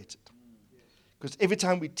liberated. Because every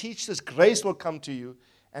time we teach this, grace will come to you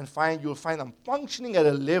and you'll find I'm functioning at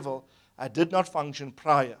a level I did not function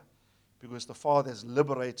prior, because the Father has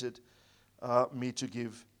liberated me to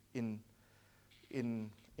give in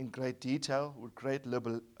great detail, with great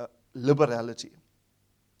liberality.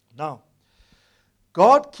 Now,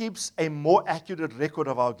 God keeps a more accurate record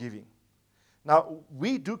of our giving. Now,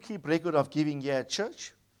 we do keep record of giving here at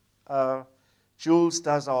church. Jules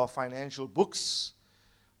does our financial books.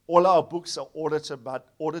 All our books are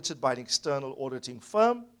audited by an external auditing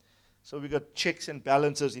firm. So we got checks and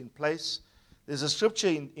balances in place. There's a scripture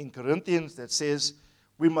in Corinthians that says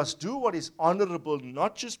we must do what is honorable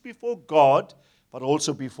not just before God, but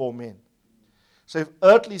also before men. So if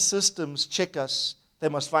earthly systems check us, they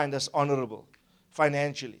must find us honorable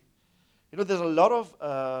financially. There's a lot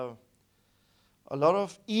of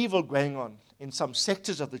evil going on in some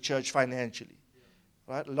sectors of the church financially,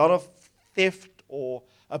 right? A lot of theft or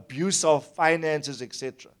abuse of finances,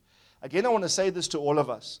 etc. Again, I want to say this to all of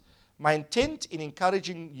us. My intent in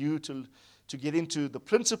encouraging you to get into the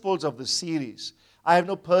principles of the series, I have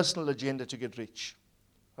no personal agenda to get rich,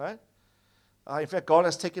 right? In fact, God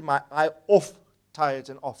has taken my eye off tithes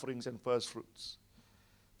and offerings and first fruits.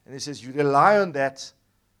 And He says, you rely on that.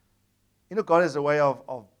 God has a way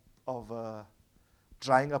of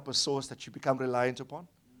drying up a source that you become reliant upon.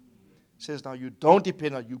 He says, now you don't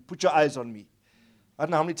depend on you. Put your eyes on me. I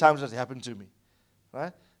don't know how many times that's happened to me,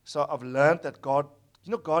 right? So I've learned that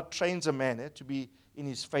God trains a man to be in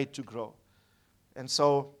his faith to grow. And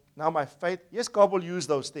so now my faith, yes, God will use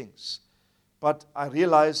those things. But I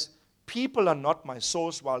realize people are not my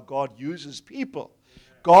source while God uses people.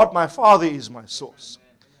 God, my Father, is my source.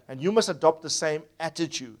 And you must adopt the same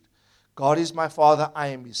attitude. God is my Father, I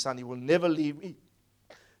am His Son. He will never leave me.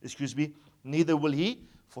 Neither will He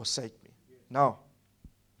forsake me. Now,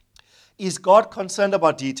 is God concerned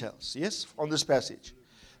about details? Yes, on this passage.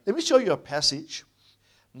 Let me show you a passage.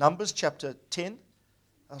 Numbers chapter 7,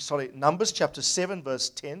 verse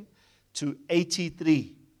 10 to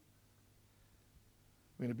 83.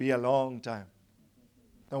 It's going to be a long time.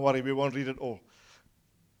 Don't worry, we won't read it all.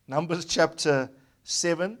 Numbers chapter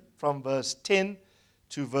 7, from verse 10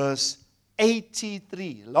 to verse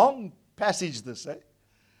 83. Long passage this, eh?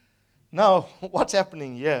 Now, what's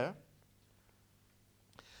happening here?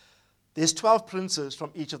 There's 12 princes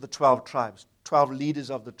from each of the 12 tribes, 12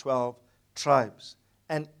 leaders of the 12 tribes.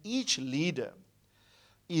 And each leader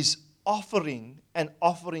is offering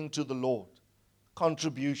to the Lord,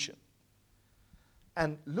 contribution.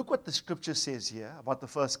 And look what the scripture says here about the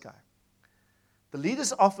first guy. The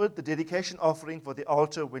leaders offered the dedication offering for the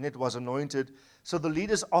altar when it was anointed. So the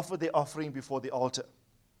leaders offered their offering before the altar.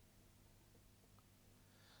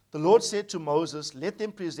 The Lord said to Moses, let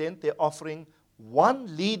them present their offering,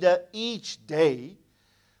 one leader each day,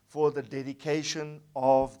 for the dedication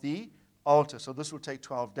of the altar. So this will take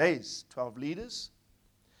 12 days, 12 leaders.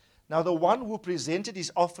 Now the one who presented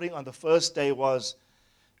his offering on the first day was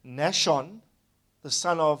Nashon, the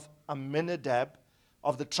son of Amminadab,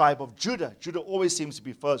 of the tribe of Judah. Judah always seems to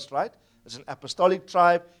be first, right? It's an apostolic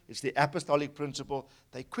tribe. It's the apostolic principle.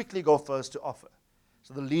 They quickly go first to offer.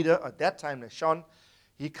 So the leader at that time, Nashon,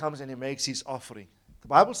 he comes and he makes his offering. The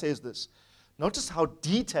Bible says this. Notice how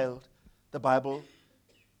detailed the Bible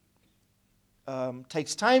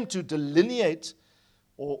takes time to delineate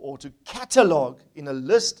or to catalog in a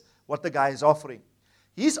list what the guy is offering.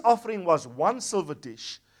 His offering was one silver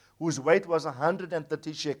dish whose weight was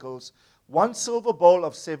 130 shekels, one silver bowl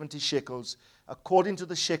of 70 shekels, according to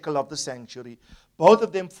the shekel of the sanctuary, both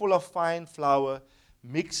of them full of fine flour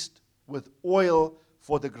mixed with oil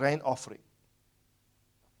for the grain offering.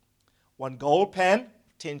 One gold pan,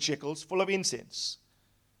 10 shekels, full of incense.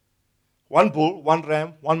 One bull, one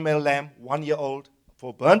ram, one male lamb, 1 year old,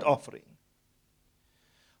 for burnt offering.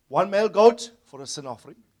 One male goat for a sin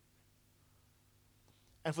offering.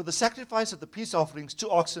 And for the sacrifice of the peace offerings,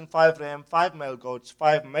 2 oxen, 5 ram, 5 male goats,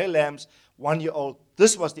 5 male lambs, 1 year old.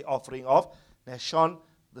 This was the offering of Nashon,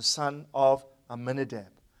 the son of Amminadab.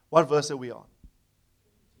 What verse are we on?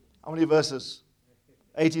 How many verses?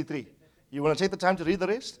 83. You want to take the time to read the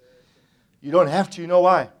rest? You don't have to. You know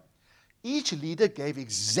why? Each leader gave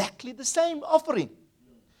exactly the same offering.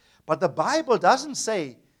 But the Bible doesn't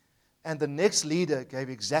say, and the next leader gave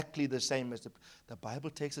exactly the same as the Bible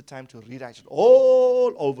takes the time to rewrite it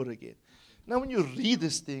all over again. Now when you read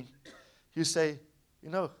this thing, you say,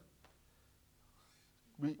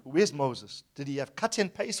 where's Moses? Did he have cut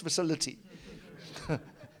and paste facility?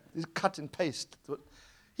 Cut and paste.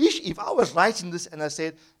 If I was writing this and I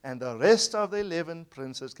said, and the rest of the 11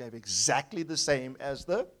 princes gave exactly the same as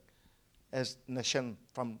Nashon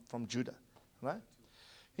from Judah, right?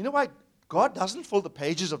 You know why? God doesn't fill the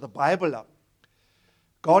pages of the Bible up.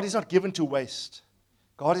 God is not given to waste.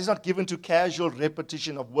 God is not given to casual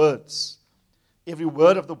repetition of words. Every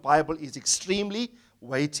word of the Bible is extremely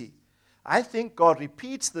weighty. I think God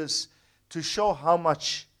repeats this to show how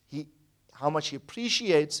much He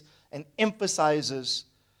appreciates and emphasizes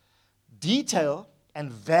detail and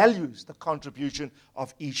values the contribution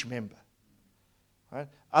of each member. Right?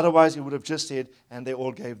 Otherwise, He would have just said, and they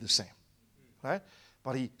all gave the same. Right?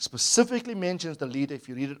 But He specifically mentions the leader, if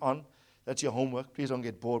you read it on, That's your homework. Please don't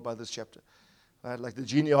get bored by this chapter. Right? Like the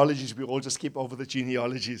genealogies, we all just skip over the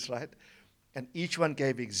genealogies, right? And each one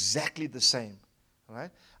gave exactly the same.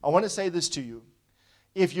 Right? I want to say this to you.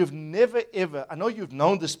 If you've never ever, I know you've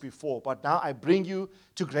known this before, but now I bring you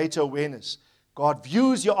to greater awareness. God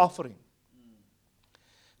views your offering.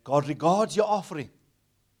 God regards your offering.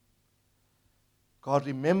 God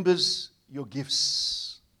remembers your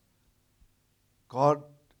gifts. God,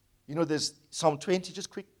 there's Psalm 20, just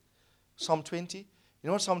quick. Psalm 20. You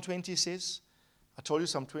know what Psalm 20 says? I told you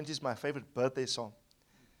Psalm 20 is my favorite birthday song.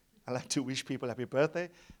 I like to wish people happy birthday.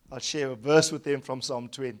 I'll share a verse with them from Psalm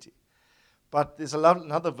 20. But there's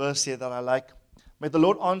another verse here that I like. May the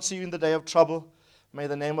Lord answer you in the day of trouble. May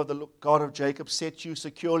the name of the God of Jacob set you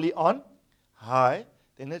securely on high.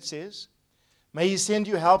 Then it says, may He send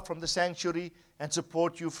you help from the sanctuary and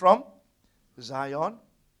support you from Zion.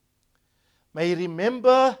 May He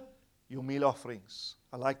remember your meal offerings.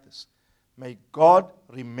 I like this. May God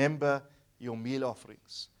remember your meal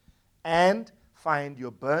offerings and find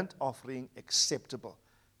your burnt offering acceptable.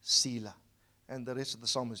 Selah. And the rest of the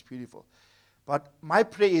psalm is beautiful. But my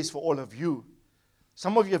prayer is for all of you.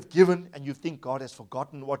 Some of you have given and you think God has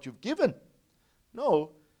forgotten what you've given.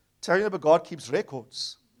 No. Tell you about God keeps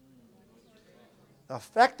records. The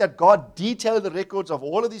fact that God detailed the records of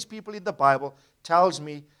all of these people in the Bible tells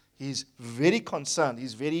me He's very concerned.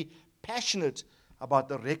 He's very passionate about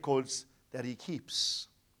the records that He keeps.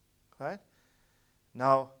 Right?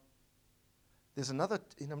 Now, there's another,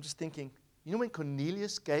 I'm just thinking, when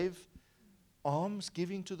Cornelius gave alms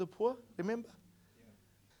giving to the poor, remember?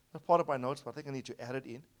 Not part of my notes, but I think I need to add it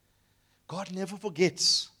in. God never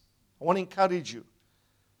forgets. I want to encourage you.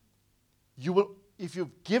 You will, if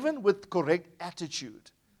you've given with correct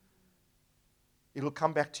attitude, it will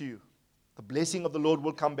come back to you. The blessing of the Lord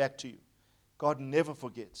will come back to you. God never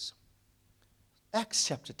forgets. Acts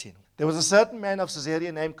chapter 10. There was a certain man of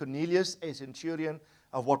Caesarea named Cornelius, a centurion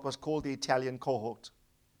of what was called the Italian cohort,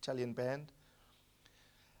 Italian band.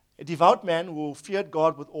 A devout man who feared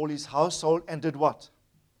God with all his household and did what?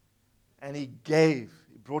 And he gave.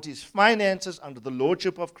 He brought his finances under the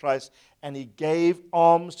lordship of Christ and he gave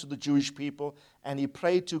alms to the Jewish people and he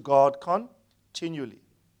prayed to God continually.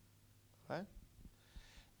 Right?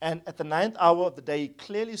 And at the 9th hour of the day, he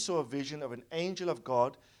clearly saw a vision of an angel of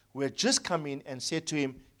God who had just come in and said to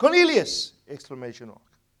him, Cornelius! Exclamation mark.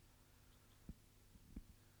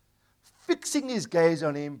 Fixing his gaze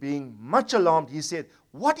on him, being much alarmed, he said,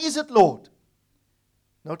 what is it, Lord?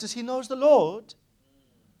 Notice he knows the Lord.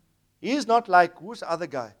 He is not like, who's the other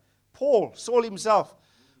guy? Paul, Saul himself.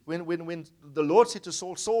 When the Lord said to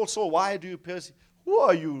Saul, Saul, why do you persecute? Who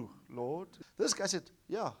are you, Lord? This guy said,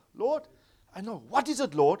 yeah, Lord, I know. What is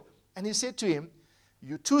it, Lord? And he said to him,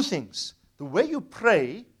 you two things. The way you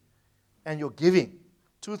pray and your giving.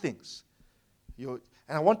 Two things. And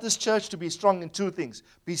I want this church to be strong in two things.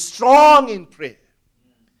 Be strong in prayer.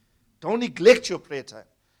 Don't neglect your prayer time.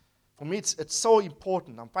 For me, it's so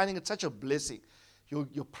important. I'm finding it such a blessing.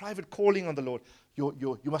 Your private calling on the Lord.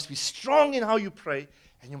 You must be strong in how you pray,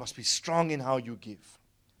 and you must be strong in how you give.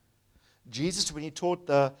 Jesus, when He taught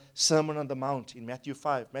the Sermon on the Mount in Matthew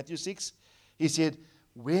 5, Matthew 6, He said,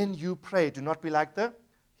 when you pray, do not be like the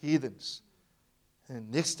heathens.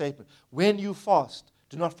 And next statement, when you fast,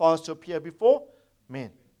 do not fast to appear before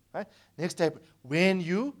men. Right? Next statement, when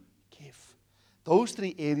you give. Those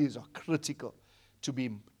three areas are critical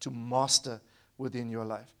to master within your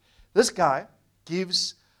life. This guy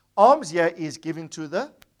gives alms here is giving to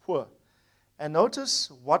the poor. And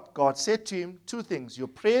notice what God said to him, two things. Your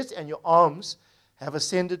prayers and your alms have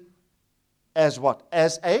ascended as what?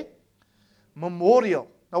 As a memorial.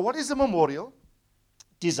 Now what is a memorial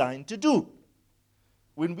designed to do?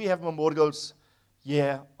 When we have memorials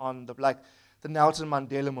here on the Nelson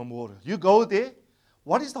Mandela Memorial. You go there,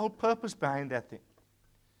 what is the whole purpose behind that thing?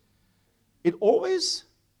 It always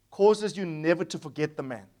causes you never to forget the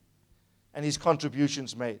man and his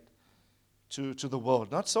contributions made to the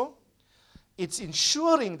world. Not so? It's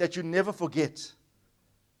ensuring that you never forget.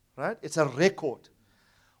 Right? It's a record.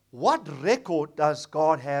 What record does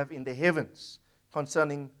God have in the heavens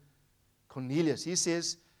concerning Cornelius? He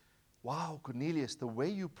says, wow, Cornelius, the way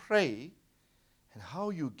you pray and how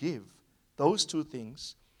you give, those two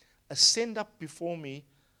things ascend up before me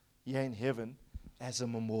here in heaven as a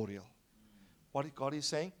memorial. What God is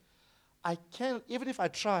saying, I can't, even if I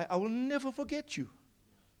try, I will never forget you.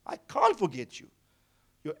 I can't forget you.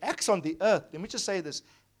 Your acts on the earth, let me just say this,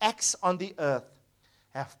 acts on the earth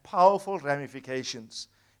have powerful ramifications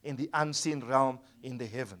in the unseen realm in the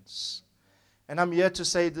heavens. And I'm here to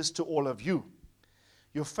say this to all of you.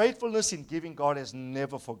 Your faithfulness in giving, God has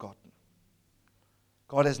never forgotten.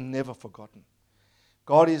 God has never forgotten.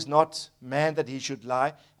 God is not man that he should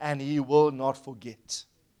lie, and he will not forget.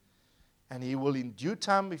 And he will in due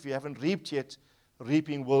time, if you haven't reaped yet,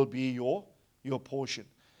 reaping will be your portion.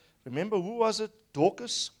 Remember, who was it?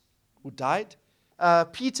 Dorcas, who died?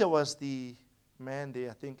 Peter was the man there,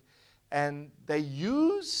 I think. And they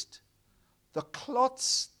used the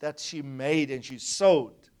cloths that she made and she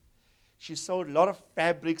sewed. She sewed a lot of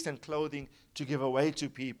fabrics and clothing to give away to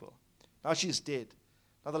people. Now she's dead.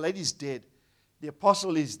 Now the lady's dead. The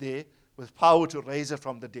apostle is there with power to raise her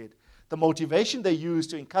from the dead. The motivation they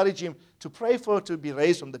used to encourage him to pray for her to be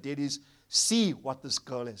raised from the dead is, see what this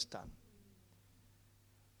girl has done.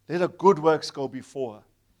 Let her good works go before her.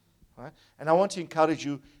 Right? And I want to encourage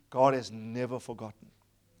you, God has never forgotten.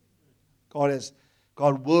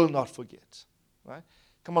 God will not forget. Right?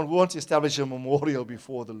 Come on, we want to establish a memorial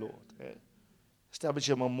before the Lord. Okay? Establish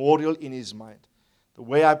a memorial in his mind. The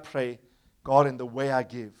way I pray, God, and the way I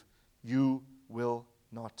give, you will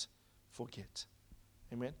not forget.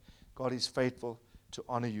 Amen? God is faithful to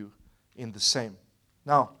honor you in the same.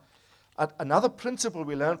 Now, another principle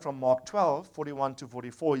we learn from Mark 12, 41 to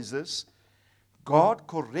 44 is this. God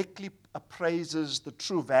correctly appraises the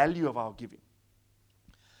true value of our giving.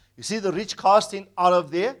 You see, the rich cast in out of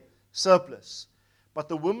their surplus. But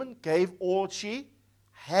the woman gave all she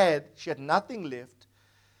had. She had nothing left.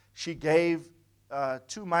 She gave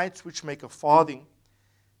 2 mites, which make a farthing.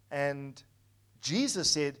 And Jesus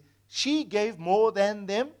said, she gave more than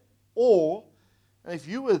them all. And if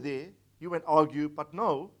you were there, you would argue, but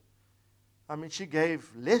no. I mean, she gave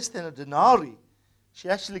less than a denarii. She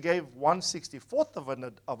actually gave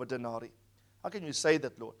 1/64th of a denarii. How can you say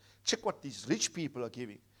that, Lord? Check what these rich people are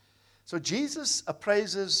giving. So Jesus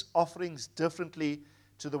appraises offerings differently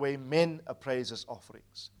to the way men appraises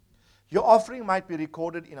offerings. Your offering might be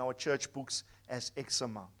recorded in our church books as X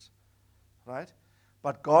amount, right?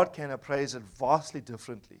 But God can appraise it vastly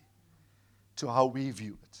differently to how we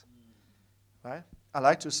view it, right? I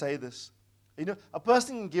like to say this. You know, a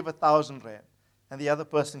person can give 1,000 rand, and the other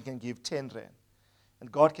person can give 10 rand.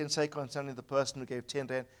 And God can say concerning the person who gave 10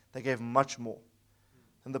 rand, they gave much more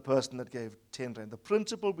than the person that gave 10 rand. The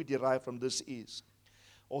principle we derive from this is,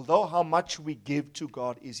 although how much we give to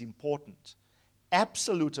God is important,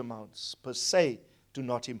 absolute amounts per se do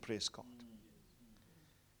not impress God.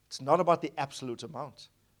 It's not about the absolute amount.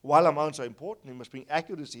 While amounts are important, we must bring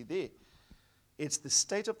accuracy there. It's the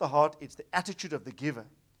state of the heart, it's the attitude of the giver.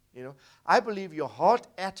 You know, I believe your heart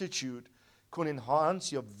attitude can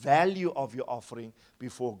enhance your value of your offering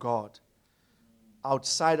before God,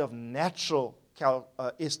 outside of natural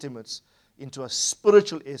estimates into a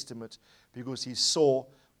spiritual estimate, because he saw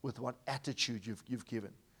with what attitude you've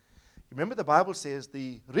given. Remember, the Bible says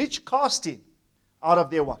the rich cast in out of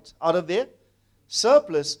their what? Out of their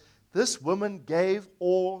surplus. This woman gave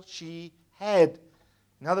all she had.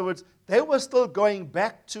 In other words, they were still going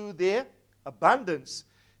back to their abundance.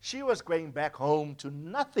 She was going back home to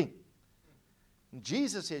nothing. And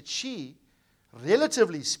Jesus said she,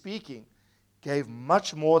 relatively speaking, gave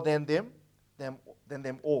much more than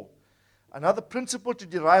them all. Another principle to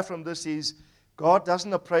derive from this is God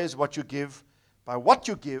doesn't appraise what you give by what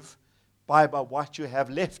you give, by what you have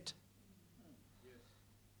left.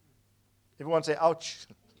 Everyone say, ouch.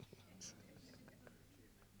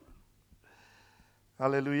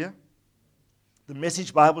 Hallelujah. The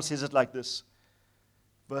Message Bible says it like this.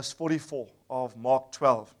 Verse 44 of Mark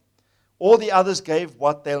 12. All the others gave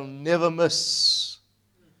what they'll never miss,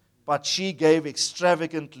 but she gave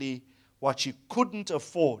extravagantly what she couldn't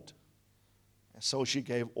afford, and so she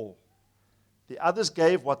gave all. The others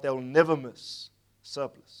gave what they'll never miss,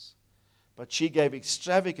 surplus, but she gave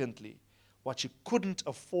extravagantly what she couldn't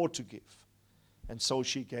afford to give, and so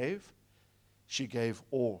she gave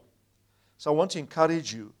all. So I want to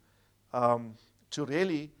encourage you to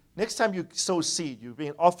really, next time you sow seed, you bring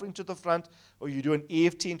an offering to the front, or you do an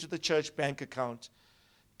EFT into the church bank account,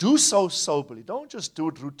 do so soberly. Don't just do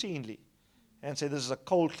it routinely and say, this is a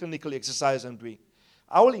cold clinical exercise I'm doing.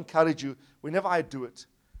 I will encourage you, whenever I do it,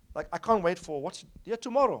 like I can't wait for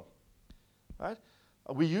tomorrow. Right?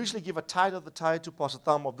 We usually give a tithe of the tithe to Pastor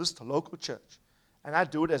Thom of this local church. And I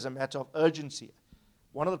do it as a matter of urgency.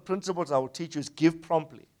 One of the principles I will teach you is give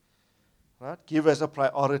promptly. Right? Give as a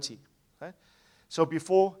priority. Right? So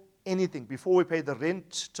before anything, before we pay the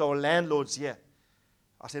rent to our landlords here,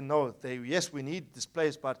 I said, no, yes, we need this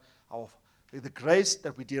place, but the grace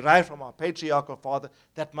that we derive from our patriarchal father,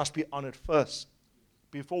 that must be honored first.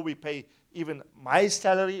 Before we pay even my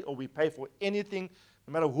salary, or we pay for anything,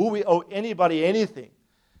 no matter who we owe anybody anything,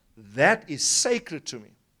 that is sacred to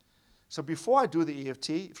me. So before I do the EFT,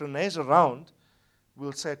 if Renee's around,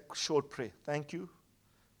 we'll say a short prayer. Thank you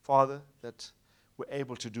Father, that we're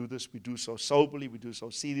able to do this. We do so soberly, we do so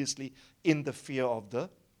seriously, in the fear of the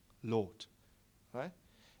Lord. Right?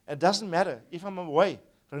 It doesn't matter if I'm away.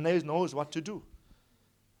 Renee knows what to do.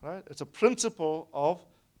 Right? It's a principle of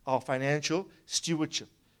our financial stewardship.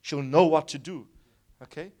 She'll know what to do.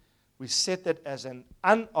 Okay? We set that as an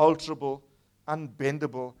unalterable,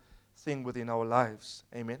 unbendable thing within our lives.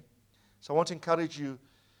 Amen. So I want to encourage you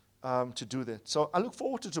to do that. So I look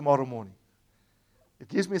forward to tomorrow morning. It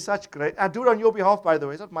gives me such great... I do it on your behalf, by the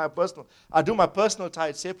way. It's not my personal... I do my personal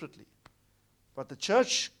tithe separately. But the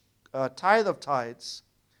church tithe of tithes,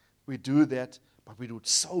 we do that, but we do it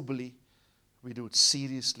soberly, we do it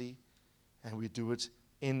seriously, and we do it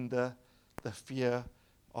in the fear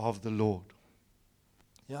of the Lord.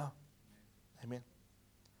 Yeah. Amen.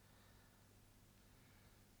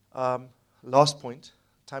 Last point.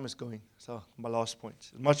 Time is going. So my last point.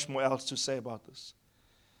 There's much more else to say about this.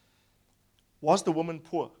 Was the woman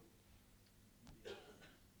poor?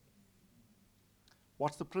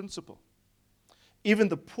 What's the principle? Even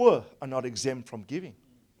the poor are not exempt from giving.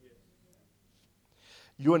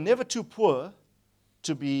 You are never too poor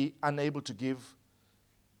to be unable to give.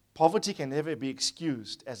 Poverty can never be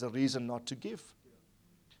excused as a reason not to give.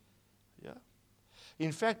 Yeah.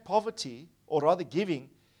 In fact, poverty, or rather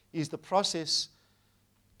giving, is the process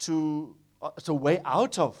to it's a way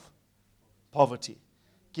out of poverty.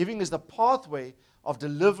 Giving is the pathway of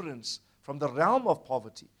deliverance from the realm of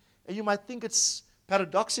poverty. And you might think it's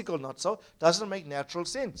paradoxical, not so. Doesn't make natural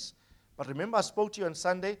sense. But remember, I spoke to you on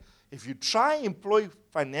Sunday. If you try and employ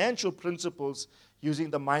financial principles using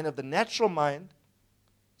the mind of the natural mind,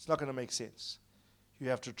 it's not going to make sense. You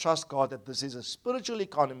have to trust God that this is a spiritual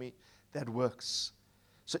economy that works.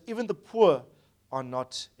 So even the poor are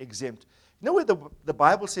not exempt. You know where the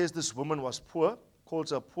Bible says this woman was poor,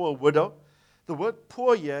 calls her a poor widow? The word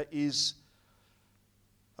poor here is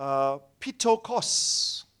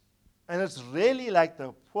pitokos. And it's really like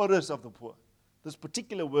the poorest of the poor. This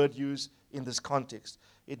particular word used in this context.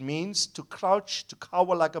 It means to crouch, to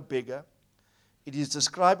cower like a beggar. It is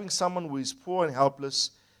describing someone who is poor and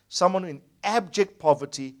helpless, someone in abject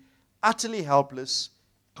poverty, utterly helpless,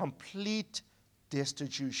 complete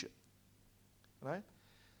destitution. Right?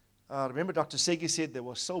 Remember Dr. Segi said they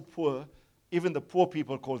were so poor, even the poor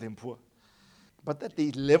people called them poor. But that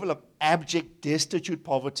the level of abject, destitute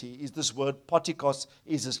poverty is this word, potikos,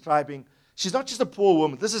 is describing. She's not just a poor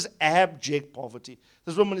woman. This is abject poverty.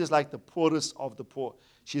 This woman is like the poorest of the poor.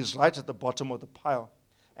 She is right at the bottom of the pile.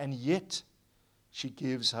 And yet, she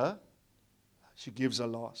gives her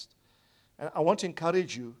last. And I want to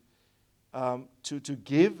encourage you to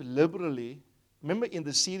give liberally. Remember, in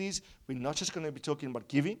the series, we're not just going to be talking about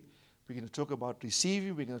giving. We're going to talk about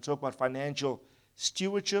receiving. We're going to talk about financial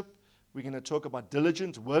stewardship. We're going to talk about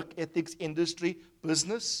diligence, work ethics, industry,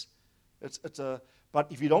 business. But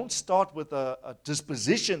if you don't start with a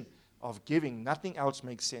disposition of giving, nothing else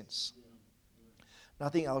makes sense.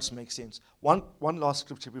 Nothing else makes sense. One last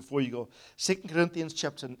scripture before you go. 2 Corinthians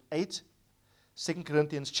chapter 8. 2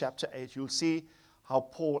 Corinthians chapter 8. You'll see how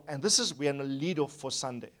Paul, and this is, we're going to lead off for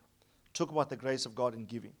Sunday. Talk about the grace of God in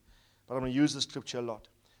giving. But I'm going to use the scripture a lot.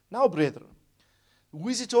 Now, brethren, who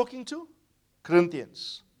is he talking to?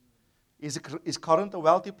 Corinthians. Is Corinth a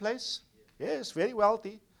wealthy place? Yes, very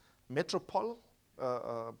wealthy. Metropole,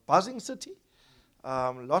 buzzing city.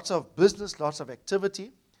 Lots of business, lots of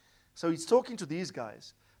activity. So he's talking to these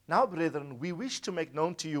guys. Now, brethren, we wish to make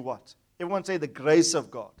known to you what? Everyone say the grace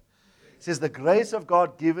of God. It says the grace of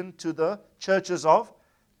God given to the churches of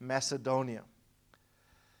Macedonia.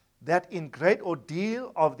 That in great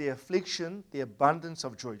ordeal of the affliction, the abundance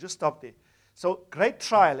of joy. Just stop there. So great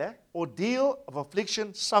trial, ordeal of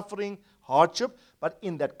affliction, suffering, hardship. But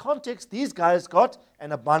in that context, these guys got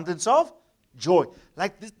an abundance of joy.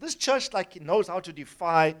 Like this church knows how to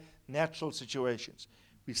defy natural situations.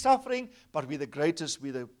 We're suffering, but we're the greatest,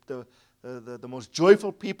 we're the most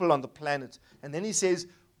joyful people on the planet. And then he says,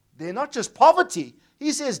 they're not just poverty.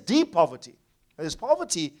 He says deep poverty. There's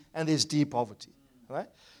poverty and there's deep poverty. Right?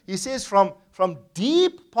 He says from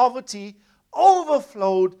deep poverty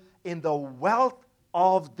overflowed in the wealth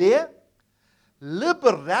of their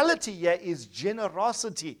liberality. Here is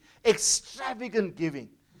generosity, extravagant giving.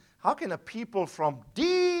 How can a people from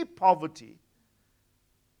deep poverty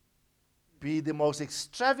be the most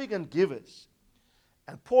extravagant givers?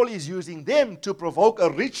 And Paul is using them to provoke a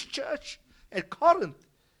rich church at Corinth.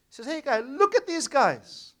 He says, hey guys, look at these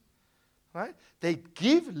guys. Right? They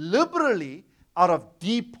give liberally out of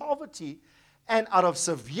deep poverty, and out of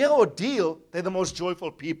severe ordeal, they're the most joyful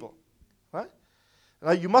people. Right?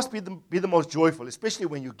 Now, you must be the most joyful, especially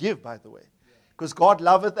when you give, by the way. Because God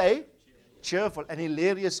loveth a cheerful, an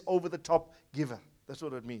hilarious, over-the-top giver. That's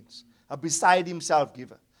what it means. A beside himself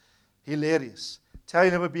giver. Hilarious. Tell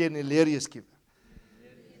your neighbor, be an hilarious giver.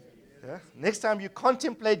 Yeah? Next time you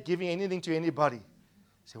contemplate giving anything to anybody,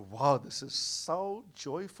 say, wow, this is so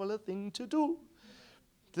joyful a thing to do.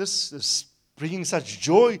 This is bringing such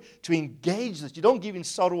joy to engage this. You don't give in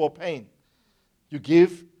sorrow or pain. You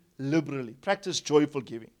give liberally. Practice joyful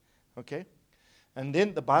giving. Okay? And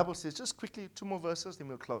then the Bible says, just quickly, 2 more verses, then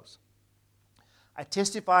we'll close. I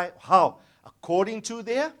testify how? According to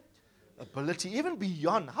their ability, even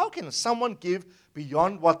beyond. How can someone give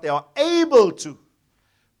beyond what they are able to?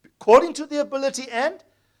 According to their ability and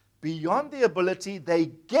beyond their ability, they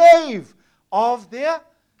gave of their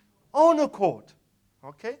own accord.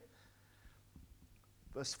 Okay?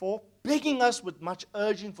 Verse 4, begging us with much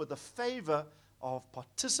urging for the favor of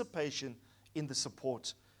participation in the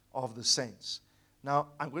support of the saints. Now,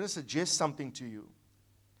 I'm going to suggest something to you.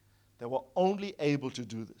 They were only able to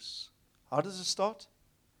do this. How does it start?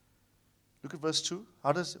 Look at verse 2.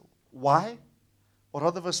 Why? Or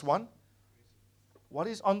rather verse 1. What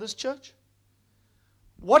is on this church?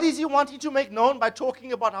 What is he wanting to make known by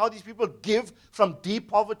talking about how these people give from deep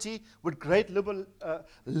poverty with great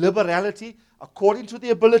liberality, according to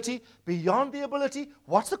the ability, beyond the ability?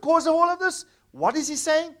 What's the cause of all of this? What is he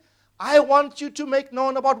saying? I want you to make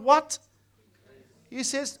known about what? He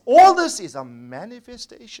says, all this is a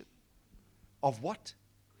manifestation of what?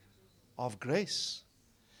 Of grace.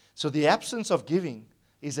 So the absence of giving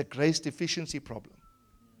is a grace deficiency problem.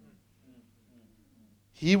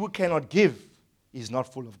 He who cannot give is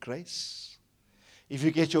not full of grace. If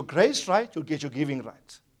you get your grace right, you'll get your giving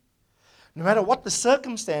right. No matter what the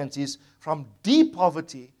circumstance is, from deep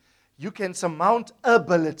poverty, you can surmount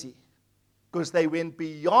ability because they went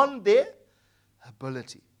beyond their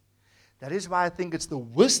ability. That is why I think it's the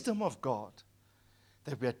wisdom of God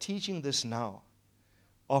that we are teaching this now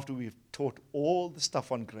after we've taught all the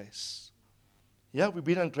stuff on grace. Yeah, we've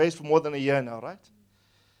been on grace for more than a year now, right?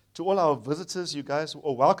 To all our visitors, you guys,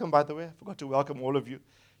 welcome, by the way. I forgot to welcome all of you.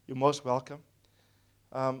 You're most welcome.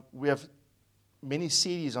 We have many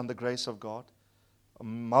CDs on the grace of God,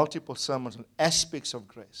 multiple sermons on aspects of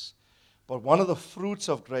grace. But one of the fruits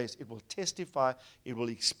of grace, it will testify, it will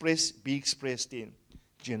be expressed in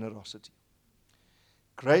generosity.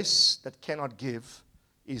 Grace that cannot give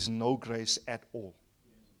is no grace at all.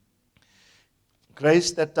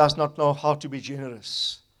 Grace that does not know how to be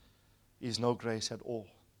generous is no grace at all.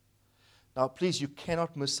 Now, please, you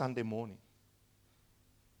cannot miss Sunday morning.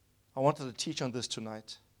 I wanted to teach on this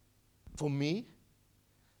tonight. For me,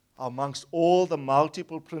 amongst all the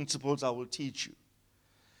multiple principles I will teach you,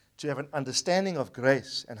 to have an understanding of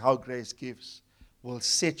grace and how grace gives will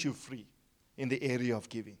set you free in the area of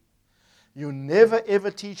giving. You never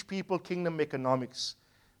ever teach people kingdom economics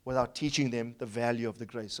without teaching them the value of the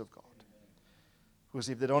grace of God. Because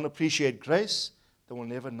if they don't appreciate grace, they will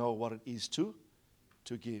never know what it is to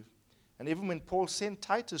give. And even when Paul sent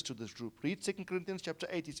Titus to this group, read 2 Corinthians chapter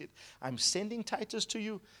 8, he said, I'm sending Titus to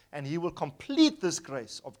you, and he will complete this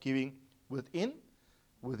grace of giving within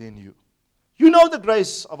you. You know the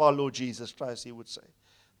grace of our Lord Jesus Christ, he would say.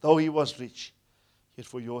 Though he was rich, yet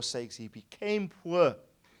for your sakes he became poor,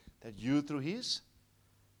 that you through his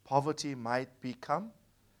poverty might become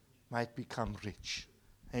rich.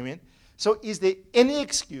 Amen. So is there any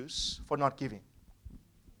excuse for not giving?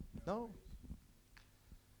 No.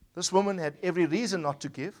 This woman had every reason not to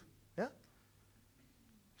give. Yeah?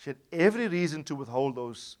 She had every reason to withhold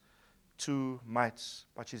those 2 mites.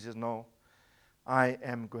 But she says, no, I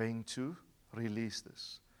am going to release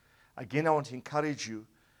this. Again, I want to encourage you.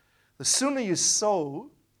 The sooner you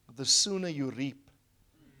sow, the sooner you reap.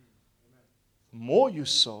 The more you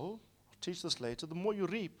sow, I'll teach this later, the more you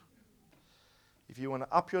reap. If you want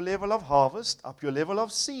to up your level of harvest, up your level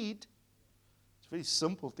of seed, it's a very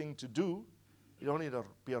simple thing to do. You don't need to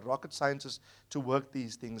be a rocket scientist to work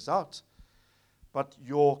these things out. But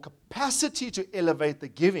your capacity to elevate the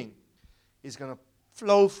giving is going to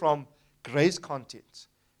flow from grace content.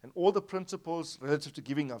 And all the principles relative to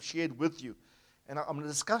giving I've shared with you. And I'm going to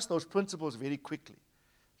discuss those principles very quickly.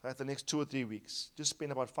 Right, the next 2 or 3 weeks. Just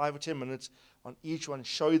spend about 5 or 10 minutes on each one,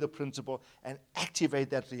 show you the principle, and activate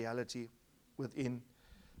that reality within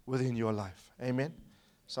your life. Amen?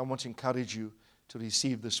 So I want to encourage you to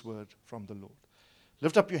receive this word from the Lord.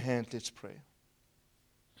 Lift up your hand, let's pray.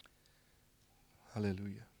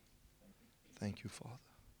 Hallelujah. Thank you, Father.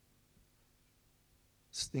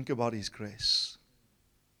 Let's think about his grace.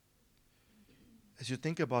 As you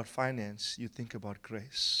think about finance, you think about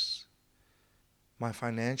grace. My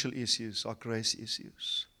financial issues are grace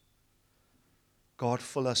issues. God,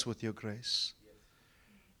 fill us with your grace.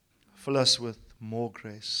 Fill us with more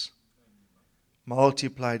grace,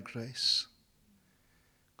 multiplied grace.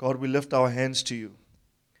 God, we lift our hands to you.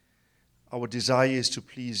 Our desire is to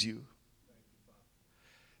please you.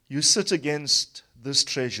 You sit against this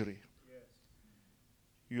treasury.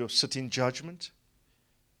 You sit in judgment.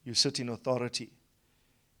 You sit in authority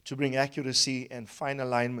to bring accuracy and fine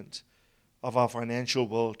alignment of our financial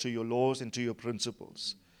world to your laws and to your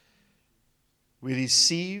principles. We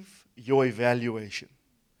receive your evaluation.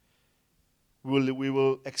 We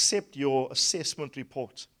will accept your assessment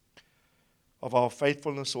report of our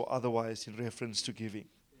faithfulness or otherwise in reference to giving.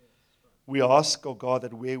 We ask, oh God,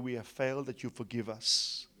 that where we have failed, that you forgive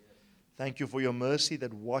us. Thank you for your mercy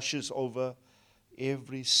that washes over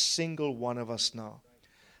every single one of us now.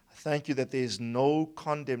 Thank you that there is no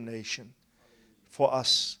condemnation for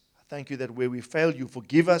us. Thank you that where we fail, you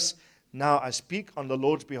forgive us. Now I speak on the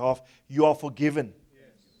Lord's behalf. You are forgiven.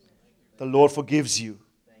 The Lord forgives you.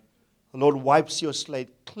 The Lord wipes your slate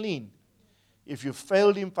clean. If you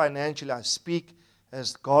failed him financially, I speak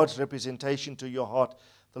as God's representation to your heart.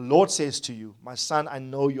 The Lord says to you, my son, I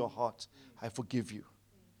know your heart. I forgive you.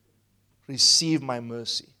 Receive my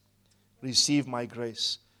mercy. Receive my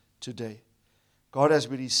grace today. God, as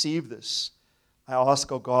we receive this, I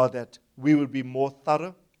ask, oh God, that we will be more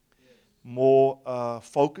thorough, more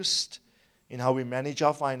focused in how we manage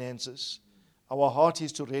our finances. Our heart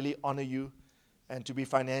is to really honor you and to be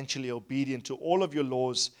financially obedient to all of your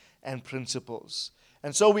laws and principles.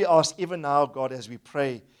 And so we ask, even now, God, as we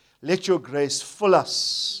pray, let your grace fill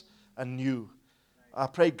us anew. I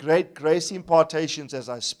pray great grace impartations as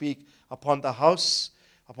I speak upon the house,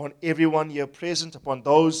 upon everyone here present, upon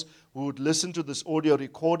those who would listen to this audio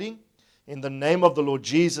recording. In the name of the Lord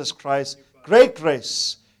Jesus Christ, great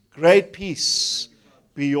grace, great peace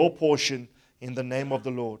be your portion in the name of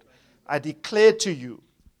the Lord. I declare to you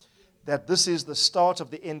that this is the start of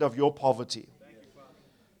the end of your poverty.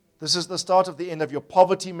 This is the start of the end of your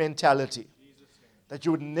poverty mentality. That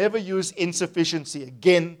you would never use insufficiency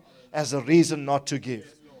again as a reason not to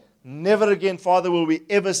give. Never again, Father, will we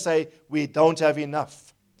ever say we don't have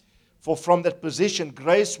enough. For from that position,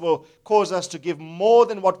 grace will cause us to give more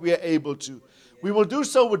than what we are able to. We will do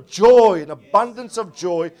so with joy, an abundance of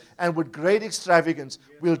joy, and with great extravagance.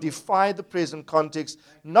 We'll defy the present context,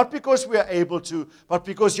 not because we are able to, but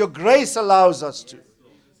because your grace allows us to.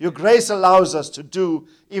 Your grace allows us to do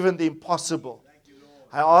even the impossible.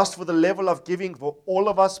 I ask for the level of giving for all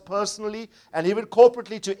of us personally and even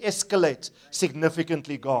corporately to escalate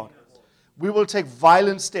significantly, God. We will take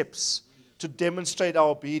violent steps to demonstrate our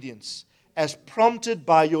obedience as prompted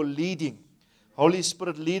by your leading. Holy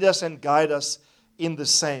Spirit, lead us and guide us in the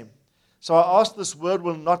same. So I ask this word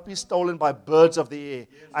will not be stolen by birds of the air.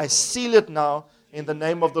 I seal it now in the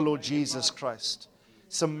name of the Lord Jesus Christ.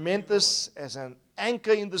 Cement this as an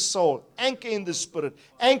anchor in the soul, anchor in the spirit,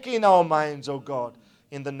 anchor in our minds, oh God,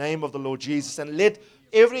 in the name of the Lord Jesus. And let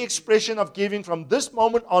every expression of giving from this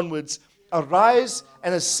moment onwards arise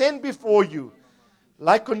and ascend before you.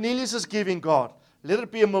 Like Cornelius' giving, God, let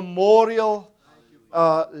it be a memorial.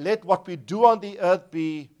 Let what we do on the earth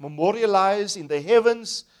be memorialized in the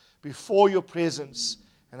heavens before your presence.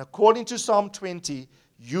 And according to Psalm 20,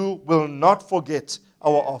 you will not forget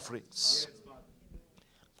our offerings.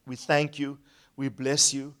 We thank you. We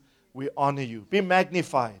bless you. We honor you. Be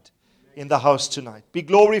magnified in the house tonight. Be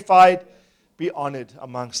glorified. Be honored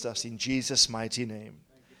amongst us in Jesus' mighty name.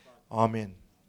 Amen.